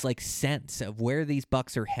this like sense of where these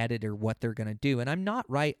bucks are headed or what they're going to do. And I'm not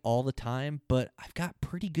right all the time, but I've got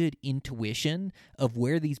pretty good intuition of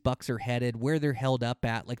where these bucks are headed, where they're held up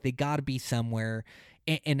at. Like, they got to be somewhere,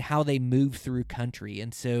 and how they move through country.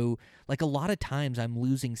 And so, like, a lot of times I'm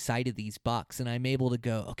losing sight of these bucks, and I'm able to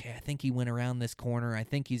go, okay, I think he went around this corner. I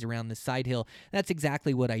think he's around this side hill. That's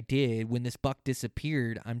exactly what I did. When this buck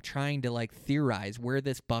disappeared, I'm trying to like theorize where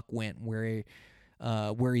this buck went, where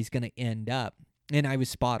he's going to end up. And I was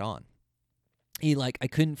spot on. I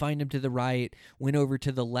couldn't find him to the right, went over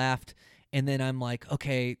to the left, and then I'm like,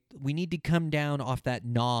 okay, we need to come down off that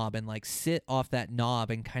knob and like sit off that knob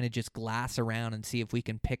and kind of just glass around and see if we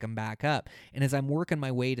can pick him back up. And as I'm working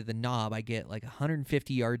my way to the knob, I get like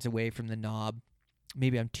 150 yards away from the knob.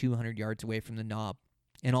 Maybe I'm 200 yards away from the knob.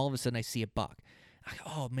 And all of a sudden I see a buck. I go,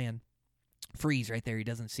 oh man, freeze right there. He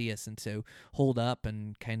doesn't see us. And so hold up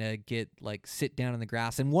and kind of sit down in the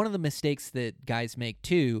grass. And one of the mistakes that guys make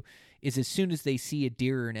too is as soon as they see a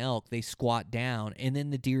deer or an elk, they squat down, and then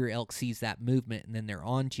the deer or elk sees that movement and then they're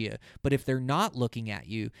on to you. But if they're not looking at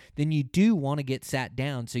you, then you do want to get sat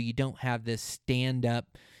down so you don't have this stand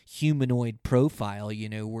up humanoid profile,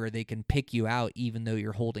 where they can pick you out even though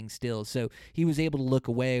you're holding still. So he was able to look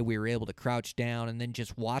away. We were able to crouch down and then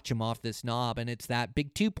just watch him off this knob. And it's that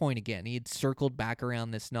big 2-point again. He had circled back around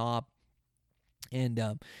this knob,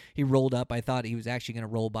 and he rolled up. I thought he was actually going to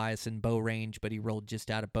roll by us in bow range, but he rolled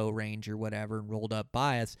just out of bow range or whatever and rolled up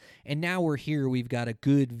by us. And now we're here. We've got a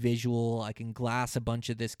good visual. I can glass a bunch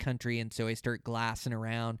of this country, and so I start glassing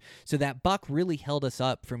around. So that buck really held us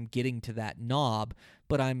up from getting to that knob,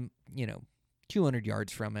 but I'm, 200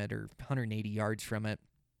 yards from it or 180 yards from it.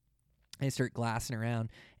 I start glassing around,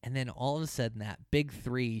 and then all of a sudden that big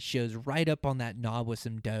 3 shows right up on that knob with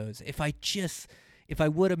some does. If I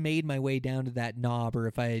would have made my way down to that knob, or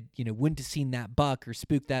if I had, wouldn't have seen that buck or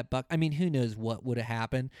spooked that buck, I mean, who knows what would have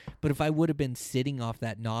happened. But if I would have been sitting off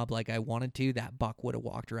that knob like I wanted to, that buck would have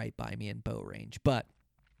walked right by me in bow range. But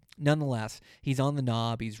nonetheless, he's on the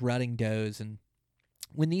knob, he's rutting does, and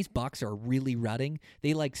when these bucks are really rutting,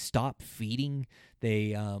 they like stop feeding.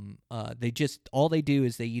 They just, all they do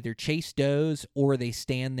is they either chase does or they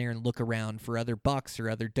stand there and look around for other bucks or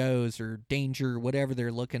other does or danger, whatever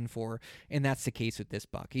they're looking for. And that's the case with this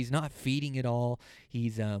buck. He's not feeding at all.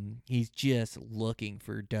 He's just looking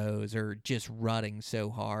for does or just rutting so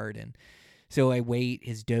hard. And so I wait,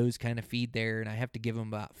 his does kind of feed there, and I have to give them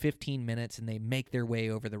about 15 minutes, and they make their way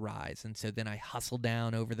over the rise. And so then I hustle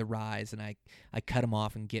down over the rise, and I cut him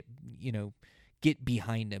off and get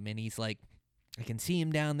behind him. And he's like, I can see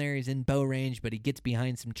him down there. He's in bow range, but he gets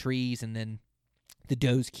behind some trees, and then the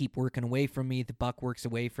does keep working away from me. The buck works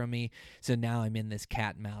away from me. So now I'm in this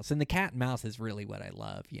cat and mouse. And the cat and mouse is really what I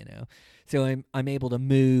love, So I'm able to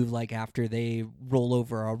move like after they roll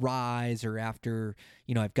over a rise, or after,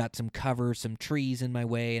 I've got some cover, some trees in my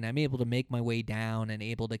way, and I'm able to make my way down and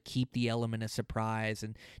able to keep the element of surprise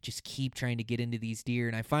and just keep trying to get into these deer.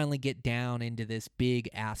 And I finally get down into this big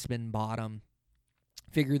aspen bottom.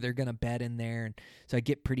 Figure they're going to bed in there. And so I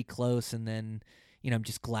get pretty close, and then I'm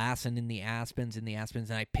just glassing in the aspens, and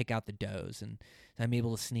I pick out the does, and I'm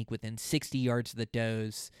able to sneak within 60 yards of the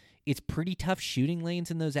does. It's pretty tough shooting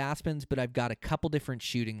lanes in those aspens, but I've got a couple different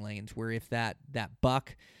shooting lanes where if that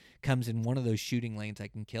buck comes in one of those shooting lanes, I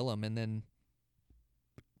can kill him. And then,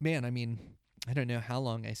 man, I don't know how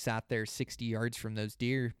long I sat there 60 yards from those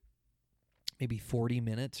deer, maybe 40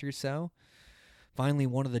 minutes or so. Finally,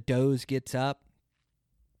 one of the does gets up,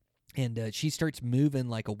 and she starts moving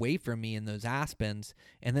like away from me in those aspens,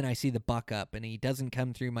 and then I see the buck up, and he doesn't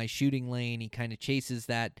come through my shooting lane. He kind of chases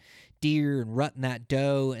that deer and rutting that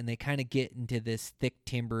doe, and they kind of get into this thick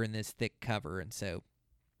timber and this thick cover. And so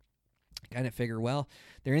I kind of figure, well,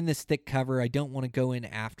 they're in this thick cover. I don't want to go in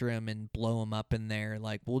after him and blow him up in there.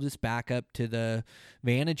 Like, we'll just back up to the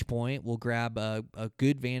vantage point. We'll grab a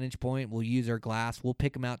good vantage point. We'll use our glass. We'll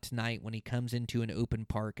pick him out tonight when he comes into an open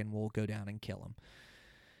park, and we'll go down and kill him.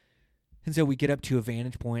 And so we get up to a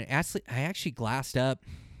vantage point. I actually glassed up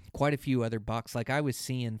quite a few other bucks. Like, I was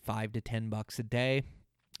seeing 5 to 10 bucks a day,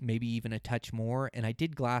 maybe even a touch more. And I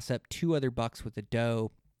did glass up 2 other bucks with a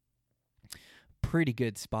doe. Pretty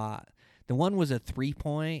good spot. The one was a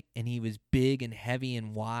 3-point, and he was big and heavy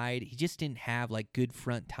and wide. He just didn't have like good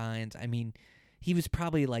front tines. I mean, he was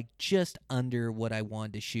probably like just under what I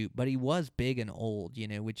wanted to shoot, but he was big and old,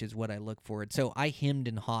 which is what I look for. So I hemmed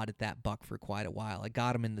and hawed at that buck for quite a while. I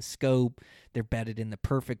got him in the scope. They're bedded in the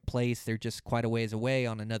perfect place. They're just quite a ways away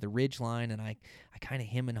on another ridge line, and I kind of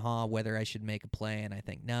hem and haw whether I should make a play, and I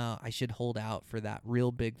think, no, I should hold out for that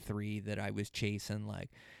real big 3 that I was chasing. Like,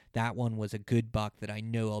 that one was a good buck that I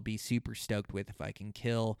know I'll be super stoked with if I can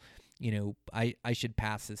kill. I should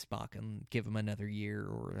pass this buck and give him another year,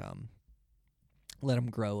 or let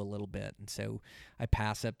him grow a little bit. And so I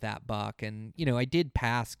pass up that buck. And, I did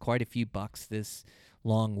pass quite a few bucks this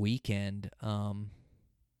long weekend.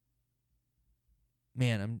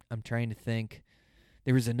 Man, I'm trying to think.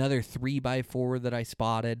 There was another 3x4 that I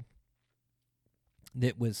spotted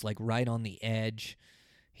that was like right on the edge.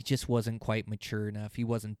 He just wasn't quite mature enough. He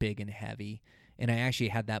wasn't big and heavy. And I actually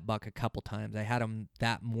had that buck a couple times. I had him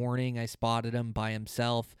that morning. I spotted him by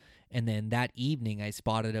himself. And then that evening, I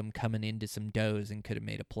spotted him coming into some does and could have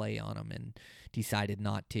made a play on him and decided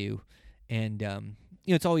not to. And,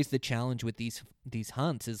 it's always the challenge with these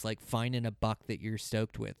hunts is like finding a buck that you're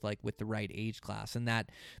stoked with, like with the right age class. And that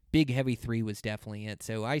big heavy 3 was definitely it.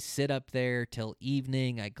 So I sit up there till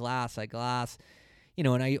evening. I glass.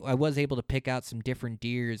 And I was able to pick out some different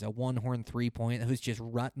deers, a 1-horn 3-point that was just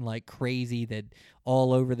rutting like crazy, that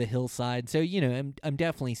all over the hillside. So, I'm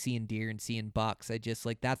definitely seeing deer and seeing bucks. I just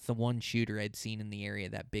like, that's the one shooter I'd seen in the area,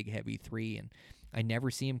 that big heavy 3. And I never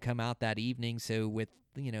see him come out that evening. So with,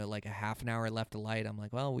 like a half an hour left of light, I'm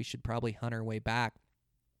like, well, we should probably hunt our way back.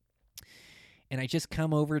 And I just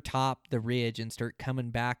come over top the ridge and start coming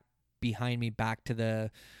back behind me back to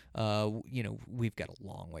the, we've got a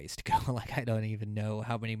long ways to go. Like, I don't even know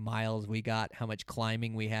how many miles we got, how much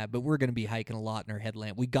climbing we have, but we're going to be hiking a lot in our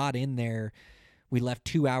headlamp. We got in there. We left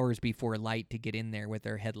 2 hours before light to get in there with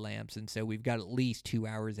our headlamps. And so we've got at least 2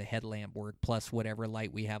 hours of headlamp work plus whatever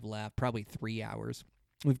light we have left, probably 3 hours.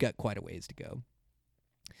 We've got quite a ways to go.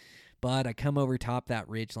 But I come over top that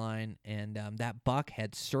ridge line, and that buck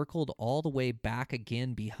had circled all the way back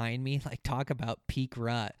again behind me. Like, talk about peak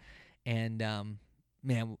rut. And,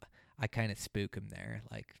 man, I kind of spook him there.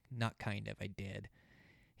 Like, not kind of, I did.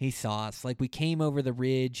 He saw us. Like, we came over the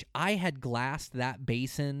ridge. I had glassed that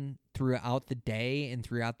basin throughout the day and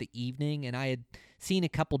throughout the evening, and I had seen a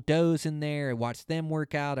couple does in there. I watched them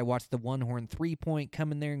work out. I watched the 1-horn 3-point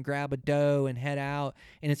come in there and grab a doe and head out,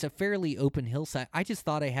 and it's a fairly open hillside. I just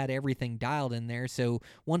thought I had everything dialed in there, so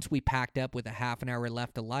once we packed up with a half an hour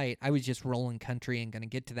left of light, I was just rolling country and going to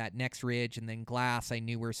get to that next ridge and then glass. I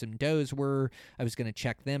knew where some does were. I was going to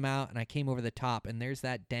check them out, and I came over the top, and there's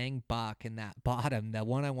that dang buck in that bottom, the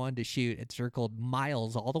one I wanted to shoot. It circled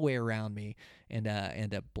miles all the way around me and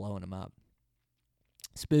ended up blowing him up.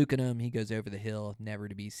 Spooking him, he goes over the hill, never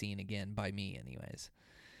to be seen again by me anyways.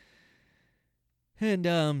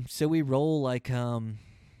 And so we roll, like, it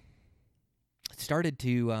started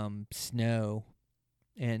to snow,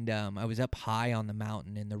 and I was up high on the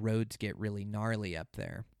mountain, and the roads get really gnarly up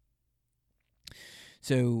there.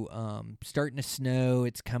 So starting to snow,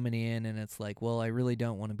 it's coming in, and it's like, well, I really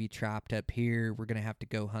don't want to be trapped up here. We're going to have to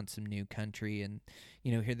go hunt some new country, and,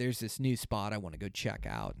 here there's this new spot I want to go check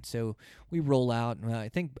out. And so we roll out, and I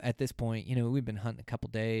think at this point, we've been hunting a couple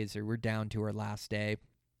days, or we're down to our last day.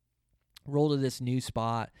 Roll to this new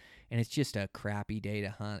spot, and it's just a crappy day to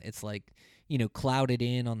hunt. It's like, clouded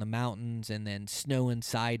in on the mountains, and then snowing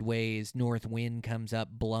sideways, north wind comes up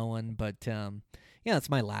blowing, but it's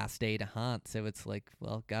my last day to hunt, so it's like,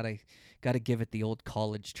 well, gotta give it the old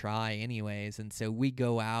college try anyways. And so we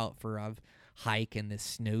go out for a hike in this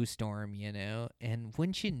snowstorm, and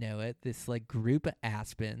wouldn't you know it, this like group of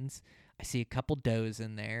aspens, I see a couple does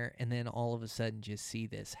in there, and then all of a sudden just see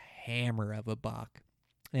this hammer of a buck.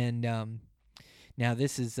 And now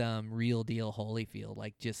this is real deal Holyfield,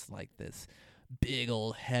 like just like this big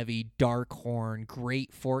old heavy dark horn,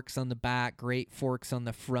 great forks on the back, great forks on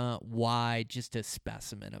the front, wide, just a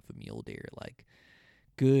specimen of a mule deer, like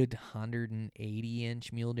good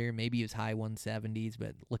 180-inch mule deer. Maybe he was high 170s,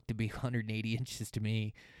 but looked to be 180 inches to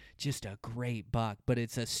me. Just a great buck, but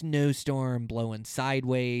it's a snowstorm blowing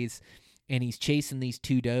sideways, and he's chasing these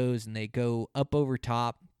two does, and they go up over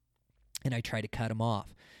top, and I try to cut him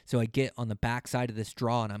off. So I get on the backside of this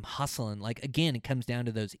draw, and I'm hustling. Like, again, it comes down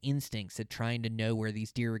to those instincts of trying to know where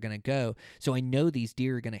these deer are going to go. So I know these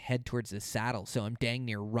deer are going to head towards the saddle, so I'm dang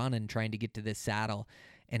near running trying to get to this saddle,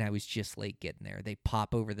 and I was just late getting there. They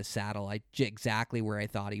pop over the saddle, exactly where I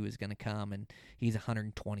thought he was going to come, and he's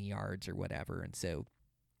 120 yards or whatever. And so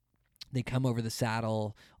They come over the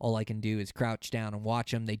saddle. All I can do is crouch down and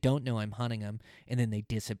watch them. They don't know I'm hunting them, and then they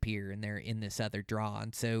disappear, and they're in this other draw.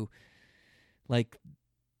 And so, like,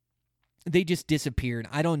 they just disappeared.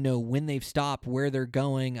 I don't know when they've stopped, where they're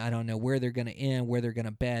going. I don't know where they're going to end, where they're going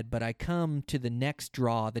to bed. But I come to the next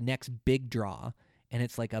draw, the next big draw, and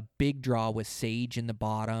it's like a big draw with sage in the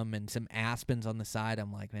bottom and some aspens on the side.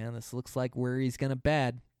 I'm like, man, this looks like where he's going to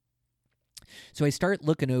bed. So I start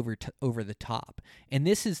looking over the top. And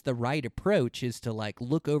this is the right approach, is to like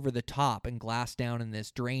look over the top and glass down in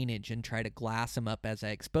this drainage and try to glass them up as I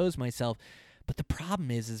expose myself. But the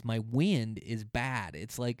problem is my wind is bad.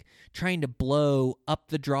 It's like trying to blow up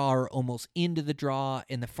the draw or almost into the draw.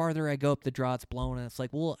 And the farther I go up the draw, it's blowing. And it's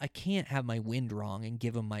like, well, I can't have my wind wrong and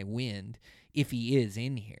give him my wind if he is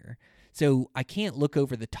in here. So I can't look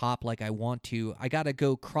over the top like I want to. I got to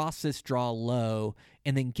go cross this draw low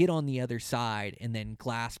and then get on the other side and then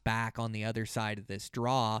glass back on the other side of this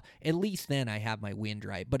draw. At least then I have my wind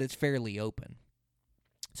right, but it's fairly open.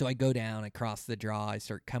 So I go down, I cross the draw, I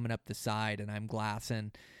start coming up the side, and I'm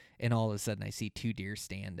glassing, and all of a sudden I see two deer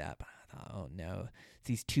stand up. I thought, oh no, it's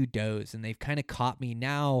these two does, and they've kind of caught me.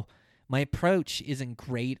 Now my approach isn't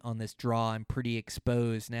great on this draw. I'm pretty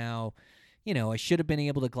exposed now. You know, I should have been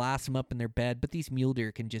able to glass them up in their bed, but these mule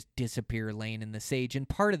deer can just disappear laying in the sage. And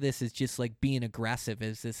part of this is just like being aggressive,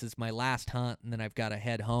 as this is my last hunt, and then I've got to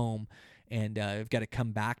head home, and I've got to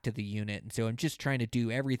come back to the unit. And so I'm just trying to do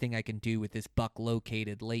everything I can do with this buck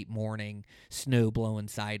located late morning, snow blowing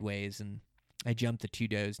sideways, and I jumped the two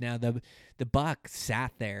does. Now, the buck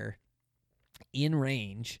sat there in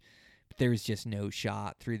range, there was just no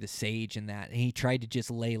shot through the sage and that. And he tried to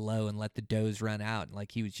just lay low and let the does run out. And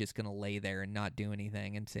like he was just going to lay there and not do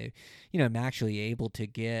anything. And so, you know, I'm actually able to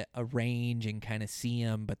get a range and kind of see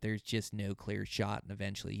him, but there's just no clear shot. And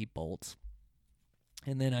eventually he bolts.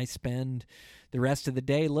 And then I spend the rest of the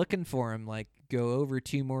day looking for him, like go over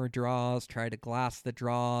two more draws, try to glass the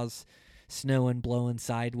draws, snowing, blowing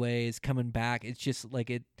sideways, coming back. It's just like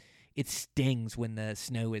it stings when the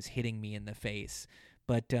snow is hitting me in the face.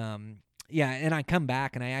 But, yeah, and I come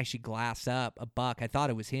back and I actually glass up a buck. I thought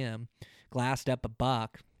it was him. Glassed up a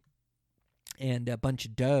buck and a bunch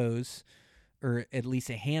of does, or at least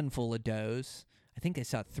a handful of does. I think I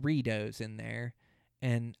saw 3 does in there.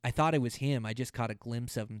 And I thought it was him. I just caught a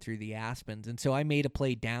glimpse of him through the aspens. And so I made a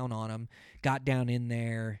play down on him, got down in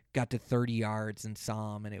there, got to 30 yards and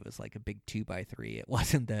saw him, and it was like a big 2x3. It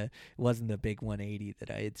wasn't the big 180 that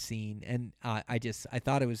I had seen. And I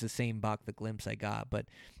thought it was the same buck, the glimpse I got, but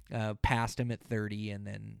passed him at 30 and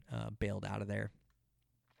then bailed out of there.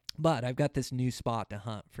 But I've got this new spot to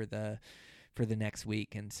hunt for the next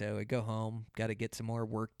week. And so I go home, got to get some more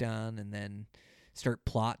work done, and then start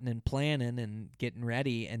plotting and planning and getting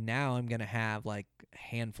ready. And now I'm going to have like a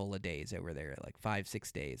handful of days over there, like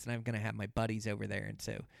 5-6 days. And I'm going to have my buddies over there. And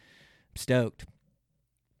so I'm stoked.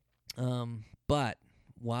 But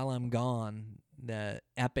while I'm gone, the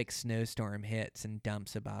epic snowstorm hits and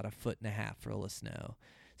dumps about 1.5 feet full of snow.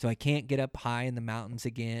 So I can't get up high in the mountains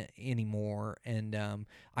again anymore. And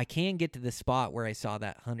I can get to the spot where I saw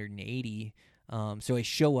that 180. So I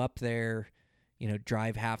show up there, you know,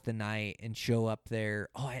 drive half the night and show up there.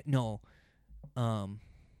 I'm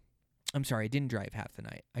sorry, I didn't drive half the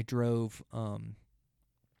night. I drove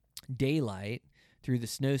daylight through the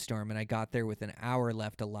snowstorm, and I got there with an hour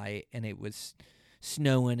left of light, and it was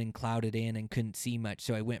snowing and clouded in and couldn't see much.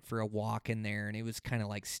 So I went for a walk in there, and it was kind of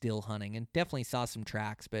like still hunting, and definitely saw some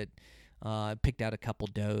tracks, but I picked out a couple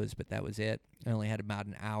does, but that was it. I only had about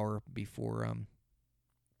an hour before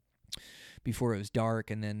it was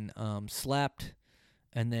dark, and then slept.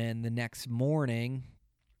 And then the next morning,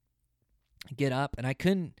 get up, and I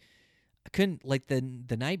couldn't like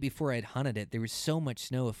the night before I'd hunted it, there was so much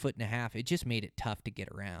snow, 1.5 feet, it just made it tough to get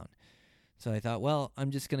around. So I thought, well, I'm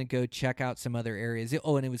just going to go check out some other areas.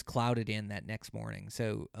 And it was clouded in that next morning.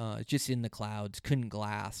 So just in the clouds, couldn't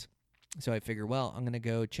glass. So I figured, well, I'm going to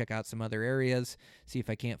go check out some other areas, see if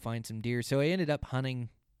I can't find some deer. So I ended up hunting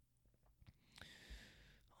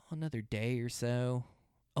another day or so.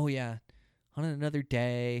 Oh, yeah. On another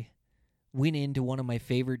day, went into one of my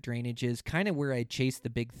favorite drainages, kind of where I chased the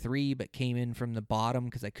big 3, but came in from the bottom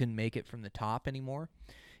because I couldn't make it from the top anymore,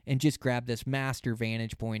 and just grabbed this master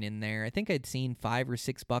vantage point in there. I think I'd seen 5 or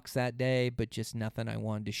 6 bucks that day, but just nothing I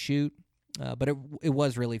wanted to shoot. But it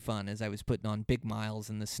was really fun as I was putting on big miles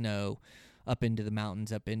in the snow up into the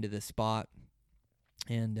mountains, up into the spot.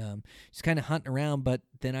 And just kind of hunting around, but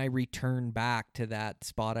then I returned back to that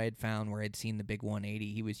spot I had found where I'd seen the big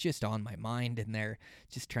 180. He was just on my mind in there,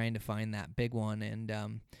 just trying to find that big one.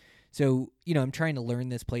 And So, I'm trying to learn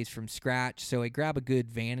this place from scratch. So I grab a good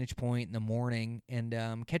vantage point in the morning and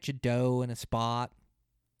catch a doe in a spot.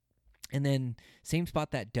 And then same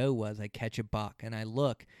spot that doe was, I catch a buck and I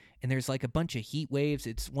look and there's like a bunch of heat waves.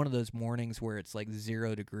 It's one of those mornings where it's like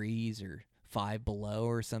 0 degrees or 5 below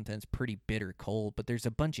or something. It's pretty bitter cold, but there's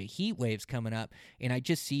a bunch of heat waves coming up and I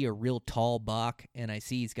just see a real tall buck and I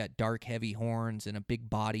see he's got dark, heavy horns and a big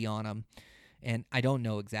body on him. And I don't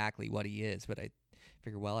know exactly what he is, but I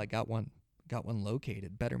figure, well, I got one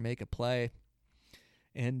located. Better make a play.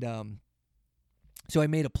 And so I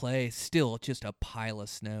made a play, still just a pile of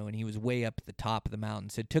snow, and he was way up at the top of the mountain.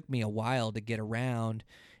 So it took me a while to get around.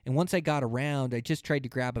 And once I got around, I just tried to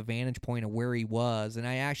grab a vantage point of where he was, and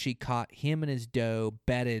I actually caught him and his doe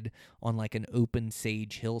bedded on like an open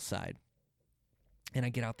sage hillside. And I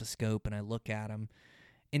get out the scope and I look at him.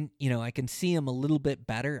 And, I can see him a little bit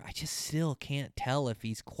better. I just still can't tell if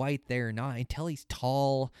he's quite there or not. I tell he's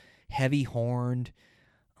tall, heavy-horned.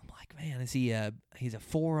 I'm like, man, is he's a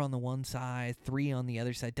 4 on the one side, 3 on the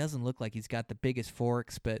other side. Doesn't look like he's got the biggest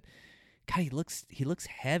forks, but God, he looks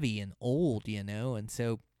heavy and old, And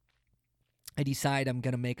so I decide I'm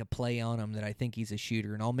going to make a play on him that I think he's a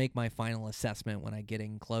shooter, and I'll make my final assessment when I get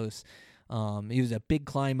in close. It was a big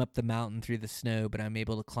climb up the mountain through the snow, but I'm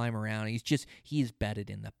able to climb around. He's bedded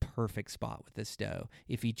in the perfect spot with this doe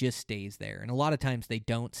if he just stays there. And a lot of times they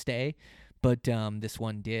don't stay, but this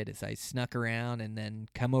one did. As I snuck around and then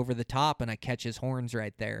come over the top and I catch his horns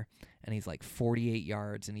right there. And he's like 48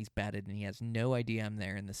 yards and he's bedded and he has no idea I'm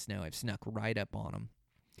there in the snow. I've snuck right up on him.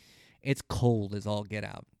 It's cold as all get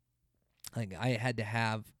out. Like I had to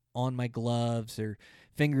have on my gloves or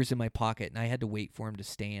fingers in my pocket, and I had to wait for him to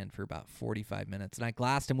stand for about 45 minutes. And I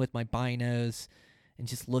glassed him with my binos and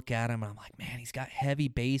just look at him, and I'm like, man, he's got heavy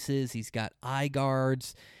bases, he's got eye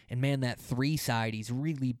guards, and man, that 3 side, he's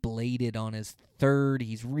really bladed on his 3rd,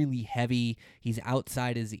 he's really heavy, he's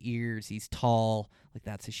outside his ears, he's tall, like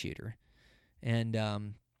that's a shooter. And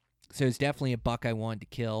so it's definitely a buck I wanted to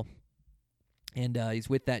kill. And he's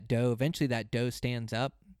with that doe. Eventually that doe stands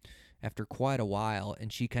up after quite a while,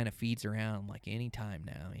 and she kind of feeds around. I'm like, anytime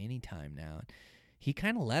now. He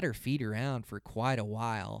kind of let her feed around for quite a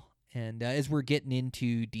while. And as we're getting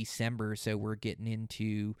into December, so we're getting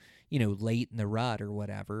into, late in the rut or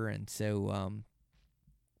whatever. And so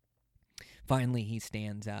finally he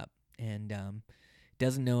stands up and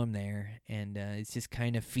doesn't know I'm there. And it's just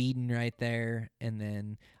kind of feeding right there. And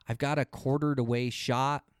then I've got a quartered away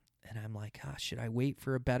shot. And I'm like, should I wait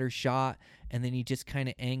for a better shot? And then he just kind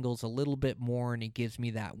of angles a little bit more, and he gives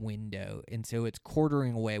me that window. And so it's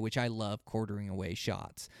quartering away, which I love quartering away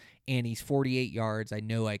shots. And he's 48 yards. I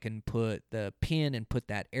know I can put the pin and put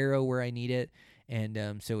that arrow where I need it.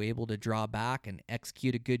 And so able to draw back and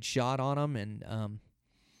execute a good shot on him and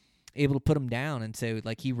able to put him down. And so,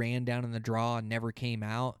 like, he ran down in the draw and never came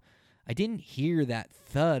out. I didn't hear that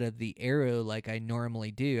thud of the arrow like I normally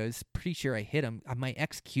do. I was pretty sure I hit him. My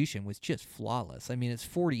execution was just flawless. I mean, it's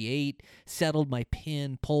 48, settled my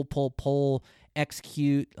pin, pull,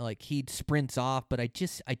 execute. Like, he sprints off, but I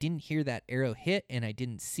didn't hear that arrow hit, and I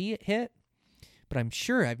didn't see it hit. But I'm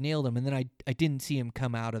sure I've nailed him, and then I didn't see him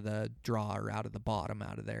come out of the draw or out of the bottom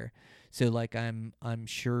out of there. So, like, I'm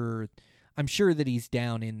sure that he's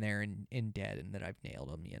down in there and dead, and that I've nailed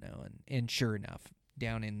him, and sure enough,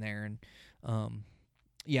 down in there, and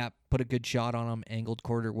put a good shot on him, angled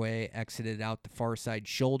quarter way, exited out the far side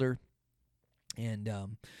shoulder, and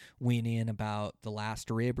went in about the last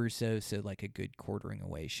rib or so like a good quartering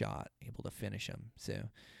away shot, able to finish him. So,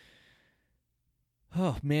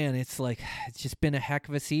 oh man, it's just been a heck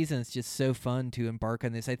of a season. It's just so fun to embark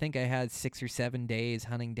on this. I think I had 6 or 7 days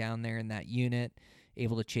hunting down there in that unit,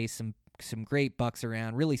 able to chase some great bucks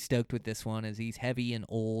around. Really stoked with this one as he's heavy and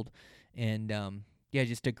old, and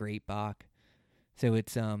just a great buck. So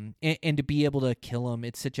it's and to be able to kill him,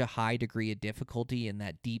 it's such a high degree of difficulty in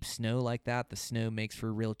that deep snow like that. The snow makes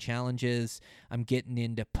for real challenges. I'm getting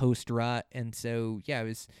into post rut, and so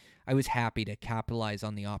I was happy to capitalize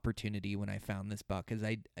on the opportunity when I found this buck,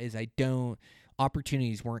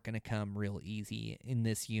 opportunities weren't going to come real easy in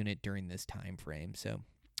this unit during this time frame. So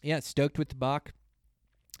stoked with the buck,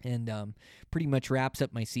 and pretty much wraps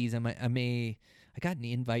up my season. I got an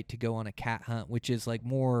invite to go on a cat hunt, which is like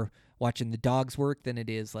more watching the dogs work than it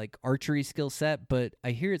is like archery skill set, but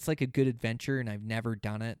I hear it's like a good adventure and I've never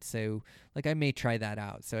done it. So like I may try that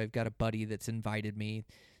out. So I've got a buddy that's invited me.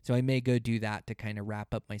 So I may go do that to kind of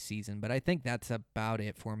wrap up my season, but I think that's about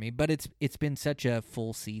it for me. But it's been such a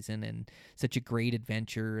full season and such a great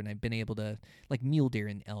adventure, and I've been able to, like, mule deer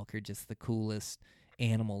and elk are just the coolest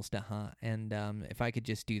animals to hunt, and if I could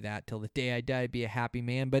just do that till the day I die, I'd be a happy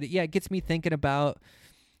man. But it gets me thinking about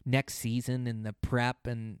next season and the prep,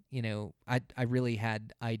 and I really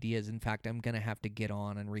had ideas. In fact, I'm gonna have to get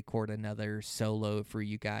on and record another solo for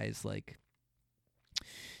you guys, like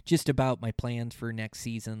just about my plans for next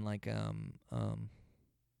season, like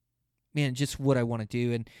man, just what I want to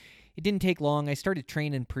do. And it didn't take long. I started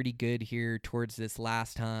training pretty good here towards this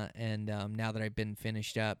last hunt, and now that I've been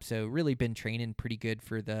finished up, so really been training pretty good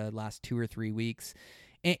for the last 2 or 3 weeks,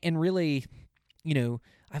 and really,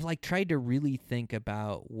 I've like tried to really think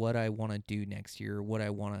about what I want to do next year, what I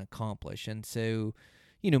want to accomplish, and so,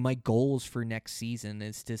 my goals for next season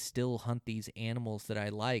is to still hunt these animals that I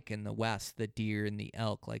like in the West, the deer and the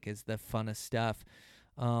elk, like is the funnest stuff.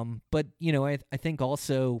 But I think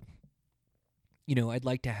also, I'd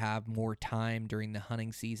like to have more time during the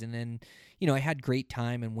hunting season. And, I had great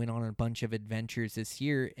time and went on a bunch of adventures this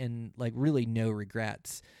year and like really no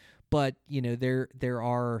regrets. But, there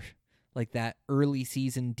are like that early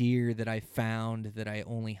season deer that I found that I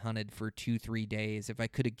only hunted for 2-3 days. If I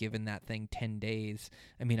could have given that thing 10 days,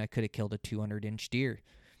 I could have killed a 200-inch deer.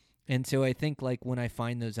 And so I think like when I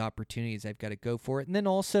find those opportunities, I've got to go for it. And then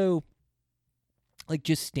also like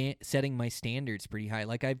just setting my standards pretty high.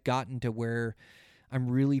 Like I've gotten to where I'm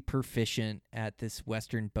really proficient at this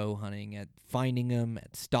Western bow hunting, at finding them,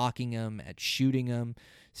 at stalking them, at shooting them.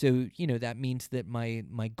 So, that means that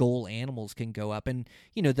my goal animals can go up. And,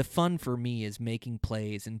 the fun for me is making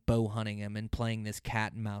plays and bow hunting them and playing this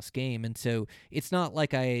cat and mouse game. And so it's not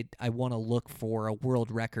like I want to look for a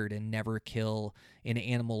world record and never kill an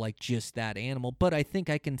animal like just that animal. But I think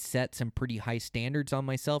I can set some pretty high standards on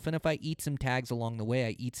myself. And if I eat some tags along the way,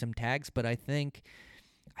 I eat some tags. But I think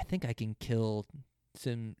I can kill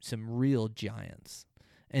some real giants,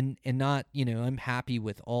 and not, I'm happy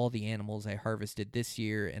with all the animals I harvested this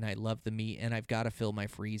year, and I love the meat, and I've got to fill my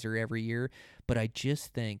freezer every year. But I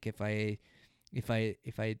just think if I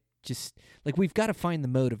just like, we've got to find the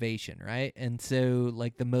motivation, right? And so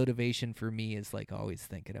like the motivation for me is like always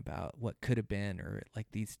thinking about what could have been, or like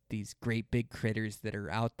these great big critters that are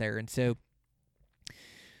out there. And so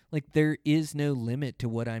like there is no limit to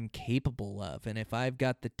what I'm capable of. And if I've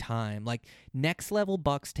got the time, like next level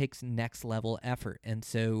bucks takes next level effort. And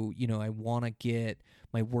so, I want to get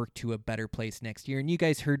my work to a better place next year. And you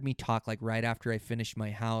guys heard me talk like right after I finished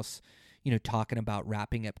my house, talking about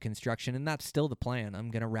wrapping up construction. And that's still the plan.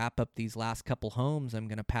 I'm going to wrap up these last couple homes. I'm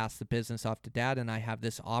going to pass the business off to Dad. And I have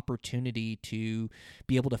this opportunity to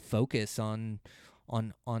be able to focus on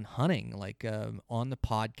hunting, like on the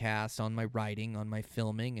podcast, on my writing, on my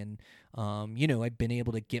filming. And, I've been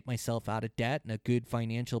able to get myself out of debt in a good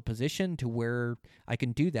financial position to where I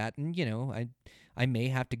can do that. And, I may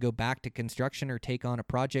have to go back to construction or take on a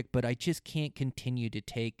project, but I just can't continue to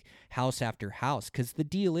take house after house. Because the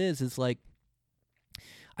deal is like,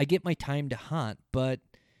 I get my time to hunt, but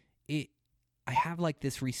I have like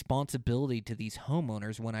this responsibility to these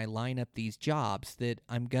homeowners when I line up these jobs that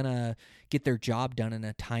I'm going to get their job done in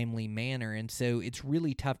a timely manner. And so it's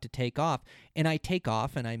really tough to take off, and I take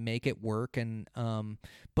off and I make it work. And,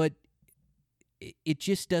 but it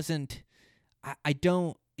just doesn't, I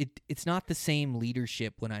don't, it's not the same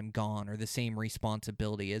leadership when I'm gone, or the same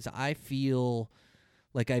responsibility, as I feel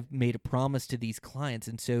like I've made a promise to these clients,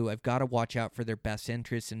 and so I've got to watch out for their best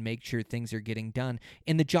interests and make sure things are getting done.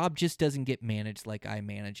 And the job just doesn't get managed like I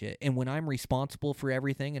manage it. And when I'm responsible for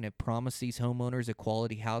everything and have promised these homeowners a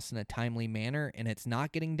quality house in a timely manner, and it's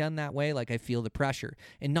not getting done that way, like I feel the pressure.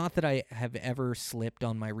 And not that I have ever slipped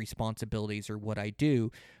on my responsibilities or what I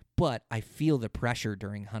do, but I feel the pressure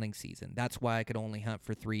during hunting season. That's why I could only hunt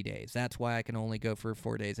for 3 days. That's why I can only go for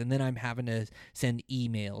 4 days. And then I'm having to send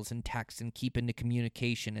emails and texts and keep into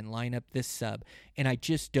communication and line up this sub. And I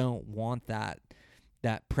just don't want that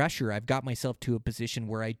pressure. I've got myself to a position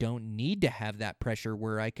where I don't need to have that pressure,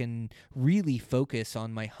 where I can really focus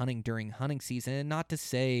on my hunting during hunting season. And not to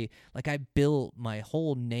say, like, I built my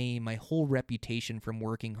whole name, my whole reputation from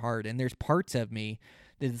working hard. And there's parts of me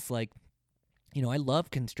that is like, I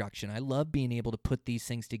love construction. I love being able to put these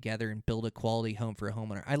things together and build a quality home for a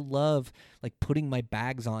homeowner. I love like putting my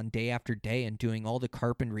bags on day after day and doing all the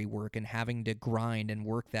carpentry work and having to grind and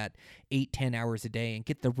work that 8-10 hours a day and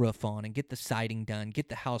get the roof on and get the siding done, get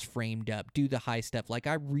the house framed up, do the high stuff. Like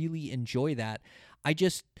I really enjoy that. I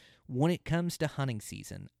just, when it comes to hunting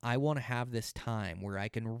season, I want to have this time where I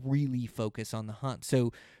can really focus on the hunt.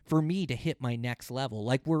 So for me to hit my next level,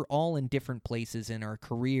 like we're all in different places in our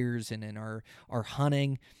careers and in our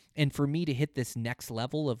hunting. And for me to hit this next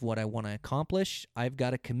level of what I want to accomplish, I've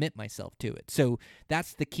got to commit myself to it. So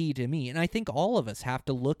that's the key to me. And I think all of us have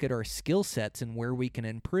to look at our skill sets and where we can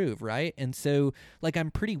improve, right? And so like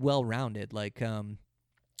I'm pretty well-rounded. Like,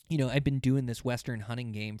 I've been doing this Western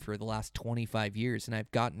hunting game for the last 25 years, and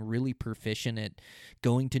I've gotten really proficient at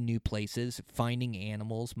going to new places, finding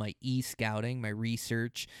animals, my e-scouting, my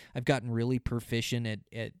research. I've gotten really proficient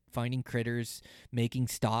at finding critters, making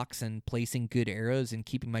stalks, and placing good arrows and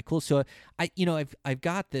keeping my cool. So I've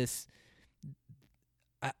got this.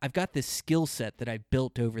 I've got this skill set that I've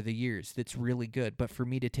built over the years that's really good, but for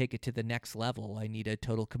me to take it to the next level, I need a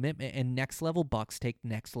total commitment, and next level bucks take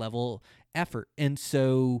next level effort. And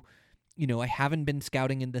so, I haven't been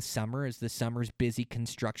scouting in the summer as the summer's busy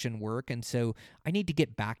construction work, and so I need to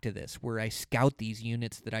get back to this where I scout these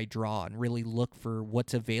units that I draw and really look for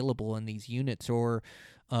what's available in these units, or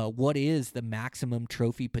what is the maximum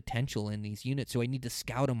trophy potential in these units. So I need to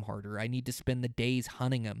scout them harder. I need to spend the days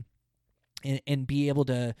hunting them. And be able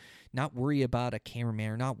to not worry about a cameraman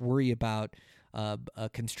or not worry about a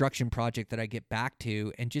construction project that I get back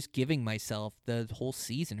to, and just giving myself the whole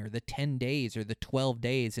season or the 10 days or the 12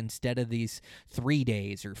 days instead of these 3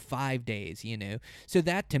 days or 5 days, So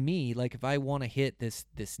that, to me, like, if I want to hit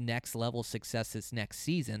this next level success this next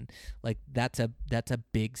season, like, that's a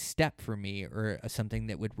big step for me, or something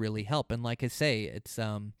that would really help. And like I say, it's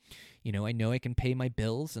I know I can pay my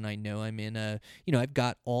bills, and I know I'm in I've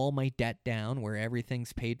got all my debt down where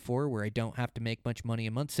everything's paid for, where I don't have to make much money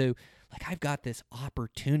a month. So, like, I've got this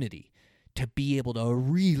opportunity to be able to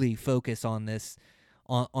really focus on this,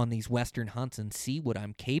 on these Western hunts, and see what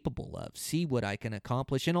I'm capable of, see what I can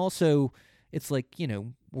accomplish. And also, it's like,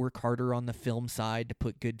 work harder on the film side to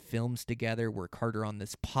put good films together, work harder on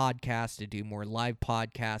this podcast to do more live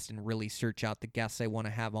podcasts and really search out the guests I want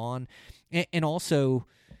to have on. And also,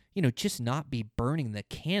 just not be burning the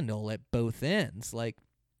candle at both ends. Like,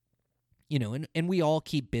 and we all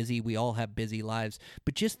keep busy. We all have busy lives.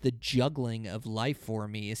 But just the juggling of life for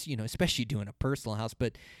me is, especially doing a personal house,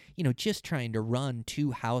 but, just trying to run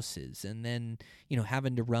 2 houses, and then,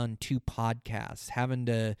 having to run 2 podcasts, having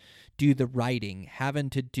to do the writing, having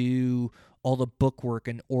to do all the bookwork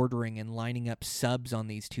and ordering and lining up subs on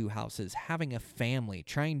these 2 houses, having a family,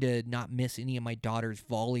 trying to not miss any of my daughter's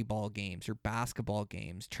volleyball games or basketball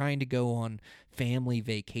games, trying to go on family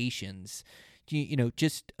vacations,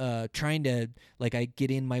 just trying to, like, I get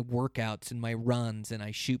in my workouts and my runs and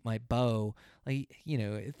I shoot my bow. Like,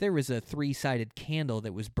 if there was a 3-sided candle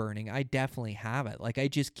that was burning, I definitely have it. Like, I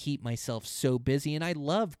just keep myself so busy, and I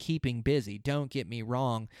love keeping busy, don't get me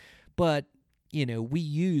wrong, but we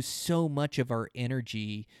use so much of our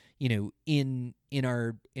energy, in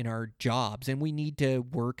our jobs, and we need to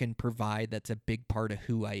work and provide. That's a big part of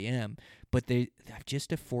who I am. But I've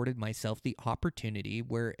just afforded myself the opportunity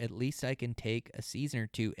where at least I can take a season or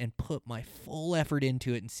 2 and put my full effort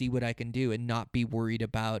into it and see what I can do, and not be worried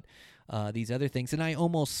about these other things. And I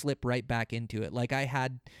almost slip right back into it. Like, I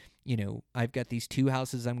had, I've got these 2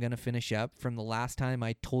 houses I'm going to finish up from the last time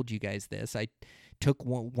I told you guys this. I took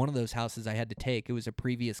one of those houses I had to take. It was a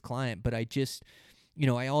previous client, but I just,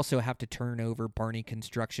 I also have to turn over Barney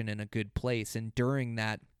Construction in a good place. And during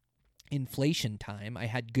that inflation time, I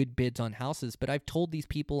had good bids on houses, but I've told these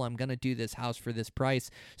people I'm going to do this house for this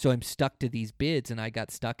price. So I'm stuck to these bids, and I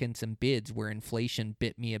got stuck in some bids where inflation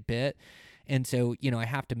bit me a bit. And so, I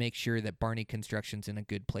have to make sure that Barney Construction's in a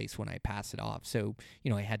good place when I pass it off. So,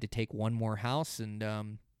 I had to take one more house,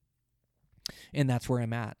 and that's where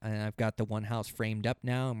I'm at. And I've got the one house framed up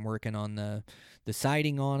now. I'm working on the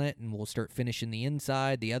siding on it, and we'll start finishing the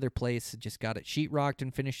inside. The other place just got it sheetrocked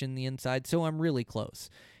and finishing the inside. So I'm really close.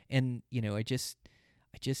 And, I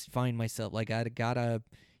just find myself like I gotta,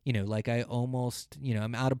 like I almost,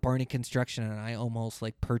 I'm out of Barney Construction, and I almost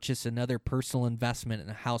like purchase another personal investment in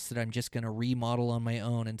a house that I'm just going to remodel on my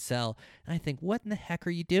own and sell. And I think, what in the heck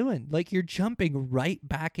are you doing? Like, you're jumping right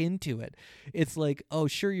back into it. It's like, oh,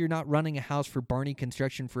 sure, you're not running a house for Barney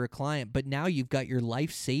Construction for a client, but now you've got your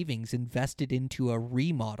life savings invested into a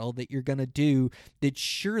remodel that you're going to do that's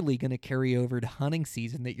surely going to carry over to hunting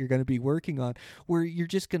season that you're going to be working on, where you're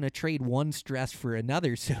just going to trade one stress for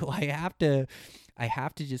another. So I have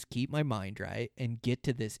to just keep my mind right and get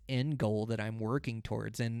to this end goal that I'm working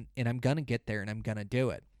towards, and I'm going to get there, and I'm going to do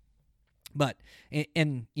it. But,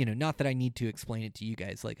 and not that I need to explain it to you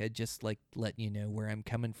guys, like, I just like let you know where I'm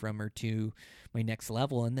coming from, or to my next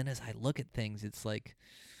level. And then as I look at things, it's like,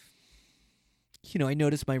 I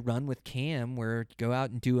noticed my run with Cam, where go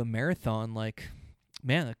out and do a marathon, like,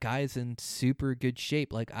 man, that guy's in super good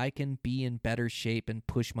shape. Like, I can be in better shape and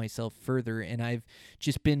push myself further. And I've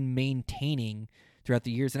just been maintaining throughout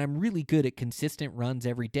the years, and I'm really good at consistent runs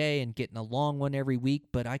every day and getting a long one every week,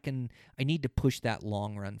 but I need to push that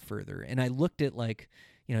long run further. And I looked at, like,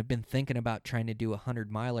 I've been thinking about trying to do a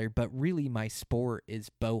 100-miler, but really my sport is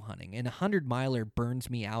bow hunting. And a 100-miler burns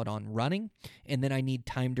me out on running, and then I need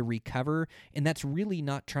time to recover. And that's really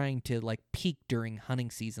not trying to, like, peak during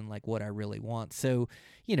hunting season like what I really want. So,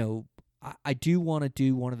 I do want to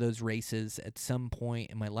do one of those races at some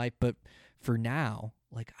point in my life, but for now,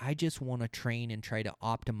 like, I just want to train and try to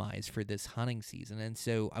optimize for this hunting season. And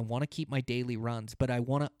so I want to keep my daily runs, but I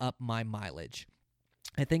want to up my mileage.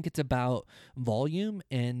 I think it's about volume,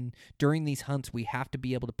 and during these hunts, we have to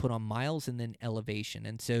be able to put on miles and then elevation.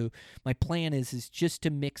 And so my plan is just to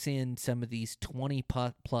mix in some of these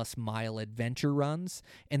 20-plus mile adventure runs,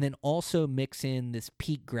 and then also mix in this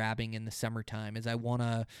peak grabbing in the summertime, as I want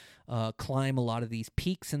to climb a lot of these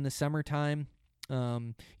peaks in the summertime.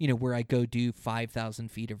 Where I go do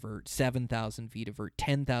 5,000 feet of vert, 7,000 feet of vert,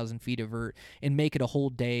 10,000 feet of vert, and make it a whole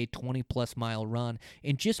day, 20-plus mile run,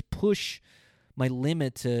 and just push my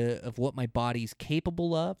limits of what my body's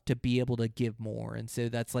capable of to be able to give more. And so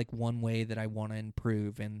that's like one way that I want to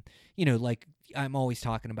improve. And, like, I'm always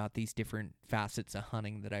talking about these different facets of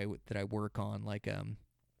hunting that I work on. Like,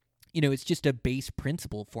 it's just a base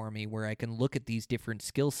principle for me where I can look at these different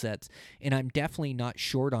skill sets, and I'm definitely not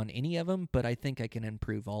short on any of them, but I think I can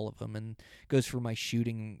improve all of them. And it goes for my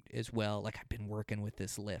shooting as well. Like, I've been working with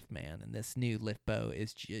this lift, man, and this new lift bow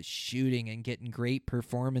is just shooting and getting great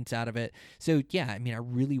performance out of it. So yeah, I mean, I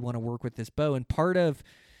really want to work with this bow, and part of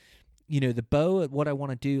the bow, what I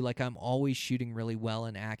want to do, like, I'm always shooting really well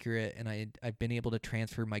and accurate, and I've been able to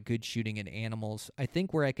transfer my good shooting in animals. I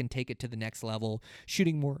think where I can take it to the next level,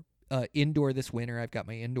 shooting more indoor this winter. I've got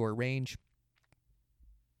my indoor range.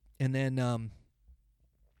 And then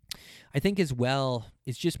I think as well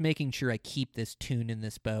is just making sure I keep this tune in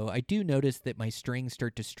this bow. I do notice that my strings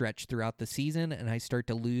start to stretch throughout the season, and I start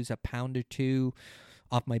to lose a pound or two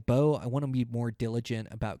off my bow. I want to be more diligent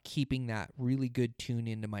about keeping that really good tune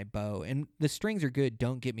into my bow. And the strings are good,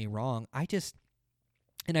 don't get me wrong.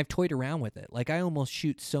 And I've toyed around with it. Like, I almost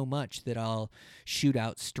shoot so much that I'll shoot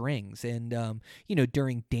out strings. And,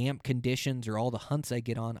 during damp conditions or all the hunts I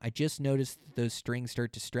get on, I just noticed that those strings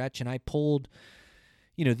start to stretch. And I pulled,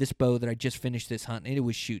 this bow that I just finished this hunt, and it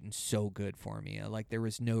was shooting so good for me. Like, there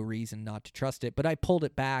was no reason not to trust it. But I pulled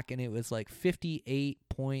it back, and it was like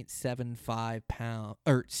 58.75 pounds,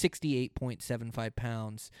 or 68.75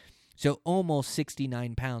 pounds. So almost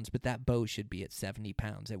 69 pounds, but that bow should be at 70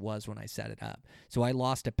 pounds. It was when I set it up. So I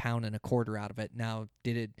lost 1.25 pounds out of it. Now,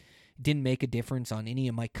 didn't make a difference on any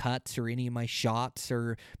of my cuts or any of my shots,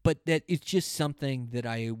 but that it's just something that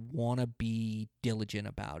I want to be diligent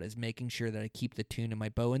about, is making sure that I keep the tune in my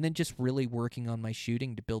bow, and then just really working on my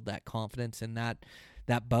shooting to build that confidence in that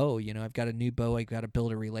bow. I've got a new bow. I've got to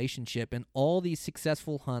build a relationship, and all these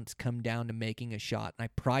successful hunts come down to making a shot. And I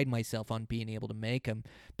pride myself on being able to make them,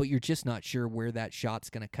 but you're just not sure where that shot's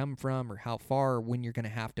going to come from, or how far, or when you're going to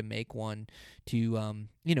have to make one to, and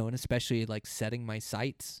especially like setting my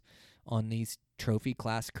sights on these trophy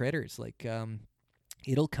class critters. Like,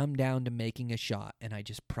 it'll come down to making a shot, and I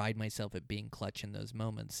just pride myself at being clutch in those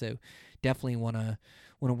moments. So definitely want to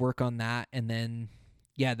work on that. And then,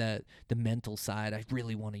 yeah, the mental side, I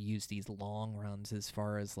really want to use these long runs as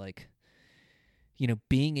far as, like,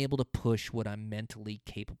 being able to push what I'm mentally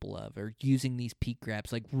capable of, or using these peak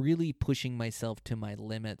grabs, like really pushing myself to my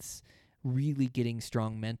limits, really getting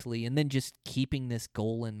strong mentally, and then just keeping this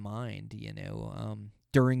goal in mind,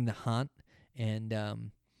 during the hunt,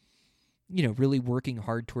 and, really working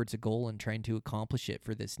hard towards a goal and trying to accomplish it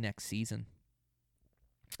for this next season.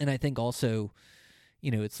 And I think also,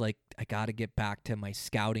 it's like I got to get back to my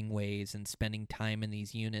scouting ways and spending time in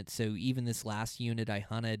these units. So even this last unit I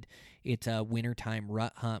hunted, it's a wintertime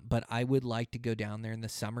rut hunt, but I would like to go down there in the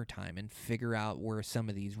summertime and figure out where some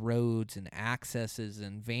of these roads and accesses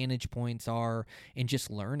and vantage points are, and just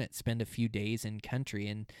learn it, spend a few days in country.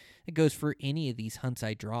 And it goes for any of these hunts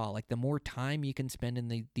I draw. Like, the more time you can spend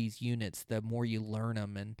in these units, the more you learn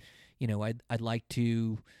them. And, I'd like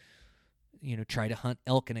to try to hunt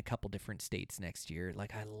elk in a couple different states next year.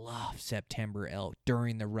 Like, I love September elk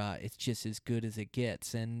during the rut. It's just as good as it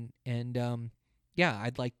gets. And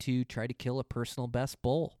I'd like to try to kill a personal best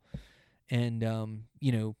bull. And, I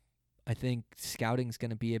think scouting's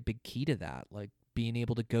going to be a big key to that. Like, being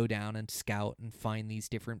able to go down and scout and find these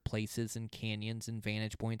different places and canyons and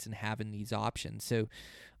vantage points, and having these options. So,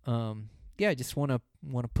 I just want to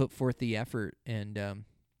put forth the effort and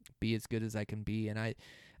be as good as I can be. And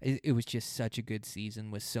it was just such a good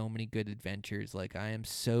season with so many good adventures. Like, I am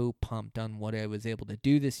so pumped on what I was able to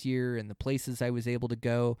do this year and the places I was able to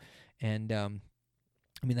go. And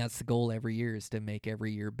I mean, that's the goal every year, is to make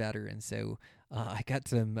every year better. And so I got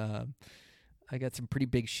some pretty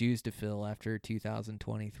big shoes to fill after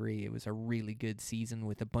 2023. It was a really good season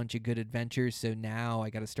with a bunch of good adventures. So now I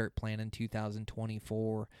got to start planning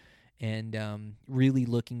 2024 and really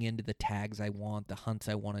looking into the tags I want, the hunts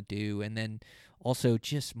I want to do, and then also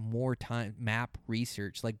just more time, map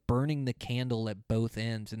research, like burning the candle at both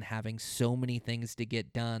ends and having so many things to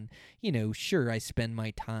get done. Sure, I spend my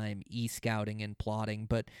time e-scouting and plotting,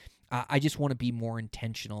 but I just want to be more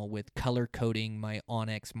intentional with color coding my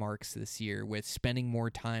Onyx marks this year, with spending more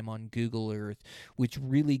time on Google Earth, which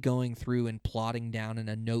really going through and plotting down in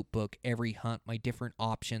a notebook every hunt, my different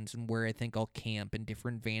options and where I think I'll camp and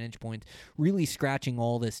different vantage points, really scratching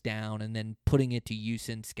all this down and then putting it to use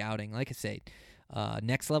in scouting. Like I say,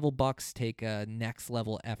 next level bucks take a next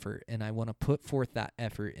level effort, and I want to put forth that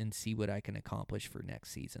effort and see what I can accomplish for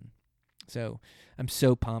next season. So I'm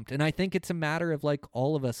so pumped. And I think it's a matter of like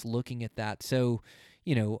all of us looking at that. So,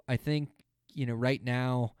 I think, right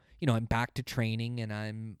now, I'm back to training and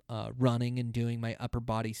I'm running and doing my upper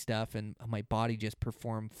body stuff, and my body just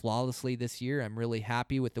performed flawlessly this year. I'm really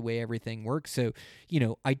happy with the way everything works. So,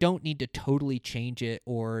 I don't need to totally change it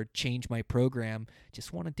or change my program.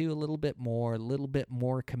 Just want to do a little bit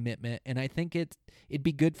more commitment. And I think it'd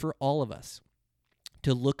be good for all of us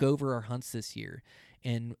to look over our hunts this year.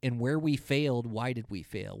 And where we failed, why did we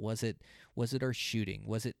fail? Was it our shooting?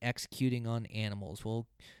 Was it executing on animals? Well,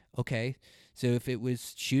 okay. So if it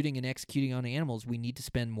was shooting and executing on animals, we need to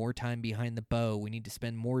spend more time behind the bow. We need to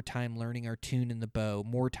spend more time learning our tune in the bow,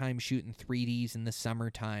 more time shooting 3Ds in the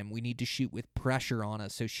summertime. We need to shoot with pressure on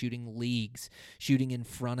us. So shooting leagues, shooting in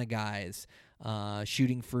front of guys,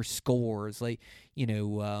 shooting for scores, like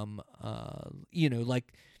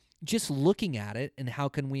just looking at it and how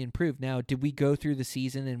can we improve. Now, did we go through the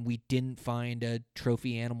season and we didn't find a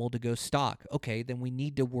trophy animal to go stock? Okay, then we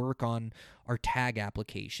need to work on our tag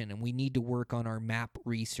application, and we need to work on our map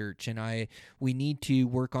research, and we need to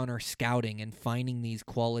work on our scouting and finding these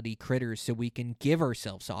quality critters so we can give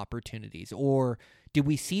ourselves opportunities. Or did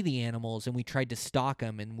we see the animals and we tried to stalk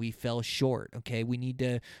them and we fell short? Okay, we need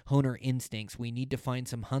to hone our instincts. We need to find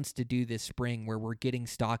some hunts to do this spring where we're getting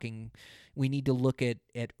stalking. We need to look at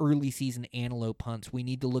early season antelope hunts. We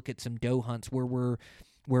need to look at some doe hunts where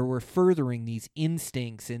we're furthering these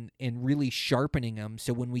instincts and really sharpening them,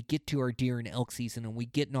 so when we get to our deer and elk season and we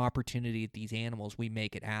get an opportunity at these animals, we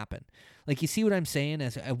make it happen. Like, you see what I'm saying?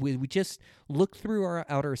 As we just look through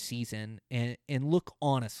our season and look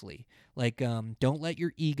honestly. Like, don't let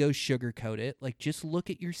your ego sugarcoat it. Like, just look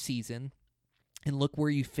at your season and look where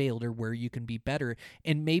you failed or where you can be better.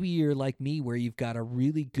 And maybe you're like me, where you've got a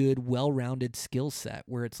really good, well-rounded skill set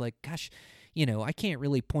where it's like, gosh, I can't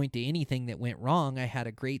really point to anything that went wrong. I had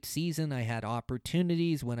a great season. I had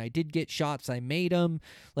opportunities. When I did get shots, I made them.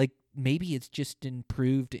 Like, maybe it's just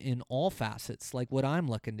improved in all facets, like what I'm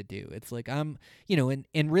looking to do. It's like and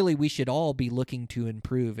really we should all be looking to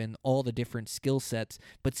improve in all the different skill sets.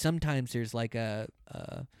 But sometimes there's like a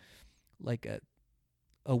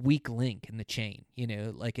weak link in the chain,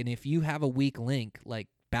 and if you have a weak link, like,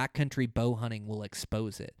 backcountry bow hunting will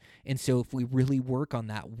expose it. And so if we really work on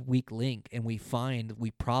that weak link and we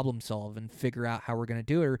problem solve and figure out how we're going to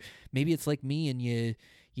do it, or maybe it's like me and you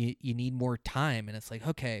need more time, and it's like,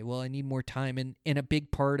 okay, well, I need more time. And a big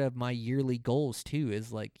part of my yearly goals too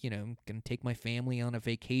is like, I'm going to take my family on a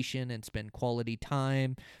vacation and spend quality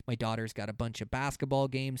time. My daughter's got a bunch of basketball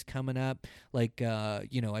games coming up. Like, I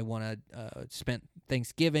want to spend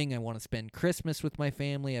Thanksgiving. I want to spend Christmas with my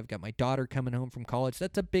family. I've got my daughter coming home from college.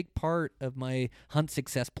 That's a big part of my hunt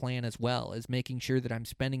success plan as well, is making sure that I'm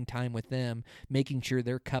spending time with them, making sure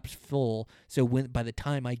their cup's full. So by the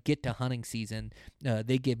time I get to hunting season,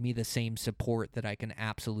 they give me the same support that I can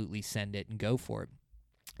absolutely send it and go for it.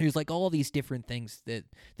 There's like all these different things that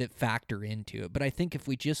factor into it. But I think if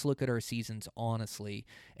we just look at our seasons honestly,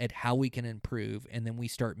 at how we can improve, and then we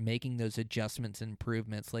start making those adjustments and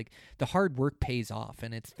improvements, like, the hard work pays off,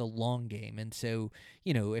 and it's the long game. And so,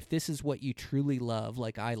 if this is what you truly love,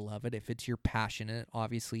 like I love it, if it's your passion, and it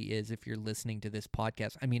obviously is if you're listening to this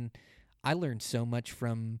podcast. I mean, I learned so much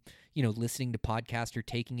from, listening to podcasts or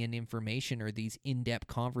taking in information or these in-depth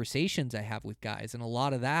conversations I have with guys. And a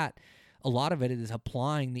lot of it is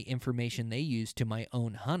applying the information they use to my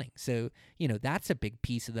own hunting. So, that's a big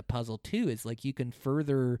piece of the puzzle too, is like you can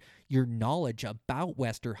further your knowledge about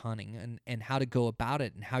Western hunting and how to go about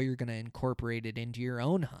it and how you're going to incorporate it into your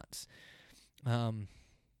own hunts. Man,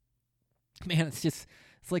 it's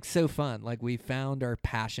like so fun. Like, we found our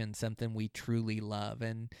passion, something we truly love,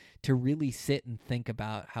 and to really sit and think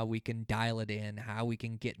about how we can dial it in, how we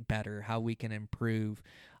can get better, how we can improve.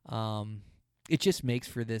 it just makes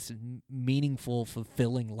for this meaningful,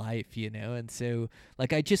 fulfilling life, And so,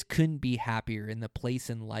 like, I just couldn't be happier in the place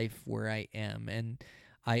in life where I am, and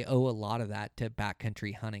I owe a lot of that to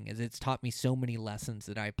backcountry hunting, as it's taught me so many lessons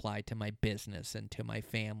that I apply to my business and to my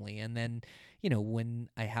family. And then, when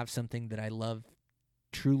I have something that I love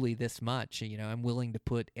truly this much, I'm willing to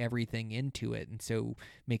put everything into it, and so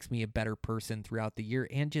makes me a better person throughout the year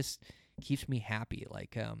and just keeps me happy.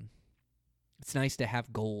 Like, it's nice to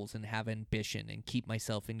have goals and have ambition and keep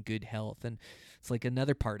myself in good health. And it's like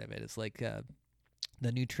another part of it is like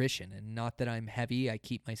the nutrition. And not that I'm heavy, I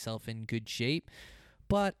keep myself in good shape.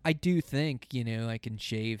 But I do think, I can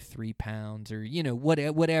shave 3 pounds or,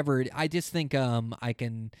 whatever. I just think I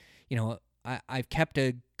can, I've kept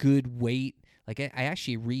a good weight. Like, I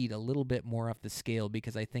actually read a little bit more off the scale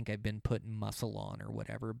because I think I've been putting muscle on or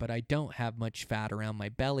whatever, but I don't have much fat around my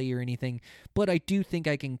belly or anything. But I do think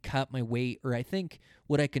I can cut my weight, or I think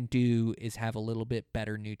what I can do is have a little bit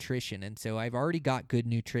better nutrition. And so I've already got good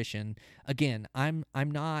nutrition. Again, I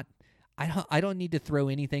don't need to throw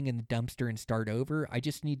anything in the dumpster and start over. I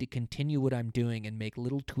just need to continue what I'm doing and make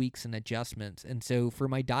little tweaks and adjustments. And so for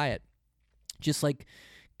my diet, just like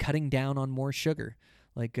cutting down on more sugar.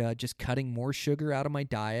 Like just cutting more sugar out of my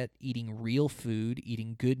diet, eating real food,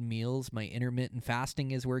 eating good meals. My intermittent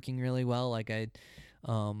fasting is working really well. Like I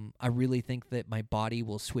really think that my body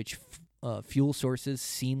will switch fuel sources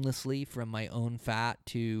seamlessly from my own fat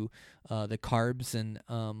to the carbs, and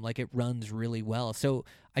like it runs really well. So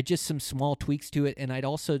I just some small tweaks to it, and I'd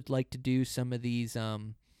also like to do some of these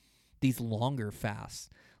longer fasts,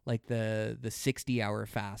 like the 60-hour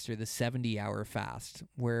fast or the 70-hour fast,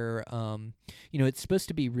 where it's supposed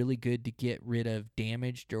to be really good to get rid of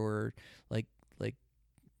damaged or like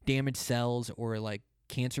damaged cells or like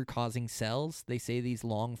cancer-causing cells. They say these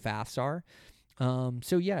long fasts are.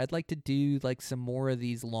 So yeah, I'd like to do like some more of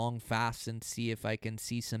these long fasts and see if I can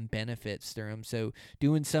see some benefits through them. So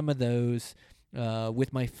doing some of those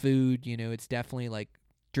with my food, it's definitely like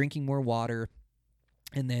drinking more water,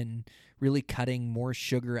 and then really cutting more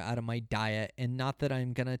sugar out of my diet. And not that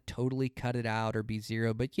I'm going to totally cut it out or be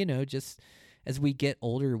zero, but, just as we get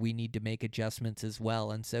older, we need to make adjustments as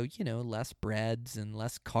well. And so, less breads and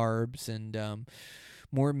less carbs, and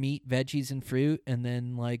more meat, veggies, and fruit. And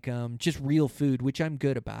then like just real food, which I'm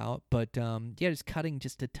good about. But just cutting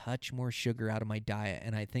just a touch more sugar out of my diet.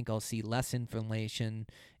 And I think I'll see less inflammation,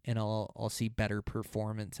 and I'll see better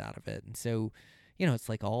performance out of it. And so, it's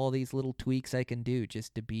like all these little tweaks I can do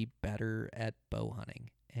just to be better at bow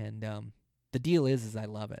hunting. And the deal is I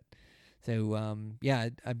love it. So,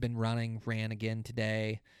 I've been ran again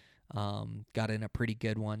today. Got in a pretty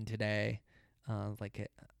good one today, like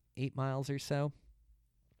 8 miles or so.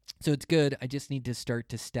 So it's good. I just need to start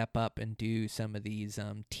to step up and do some of these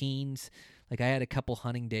teens. Like I had a couple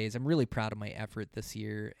hunting days. I'm really proud of my effort this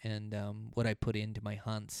year and what I put into my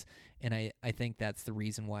hunts. And I think that's the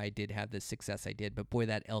reason why I did have the success I did. But boy,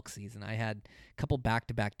 that elk season, I had a couple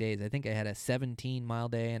back-to-back days. I think I had a 17-mile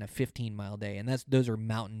day and a 15-mile day. And those are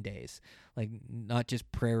mountain days, like not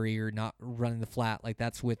just prairie or not running the flat. Like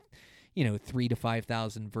that's with 3,000 to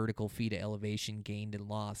 5,000 vertical feet of elevation gained and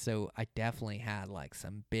lost. So I definitely had like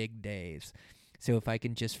some big days. So if I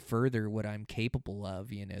can just further what I'm capable of,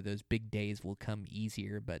 those big days will come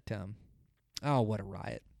easier. But oh, what a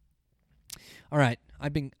riot! All right,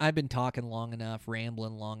 I've been talking long enough,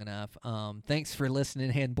 rambling long enough. Thanks for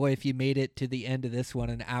listening, and boy, if you made it to the end of this one,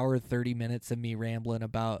 an hour 30 minutes of me rambling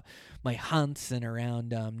about my hunts and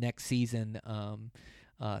around next season.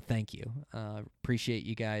 Thank you. Appreciate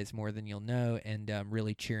you guys more than you'll know, and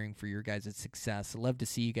really cheering for your guys' success. I love to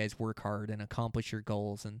see you guys work hard and accomplish your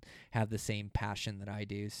goals and have the same passion that I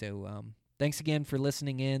do. So thanks again for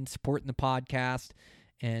listening in, supporting the podcast,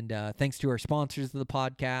 and thanks to our sponsors of the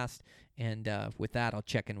podcast. And with that, I'll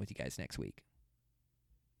check in with you guys next week.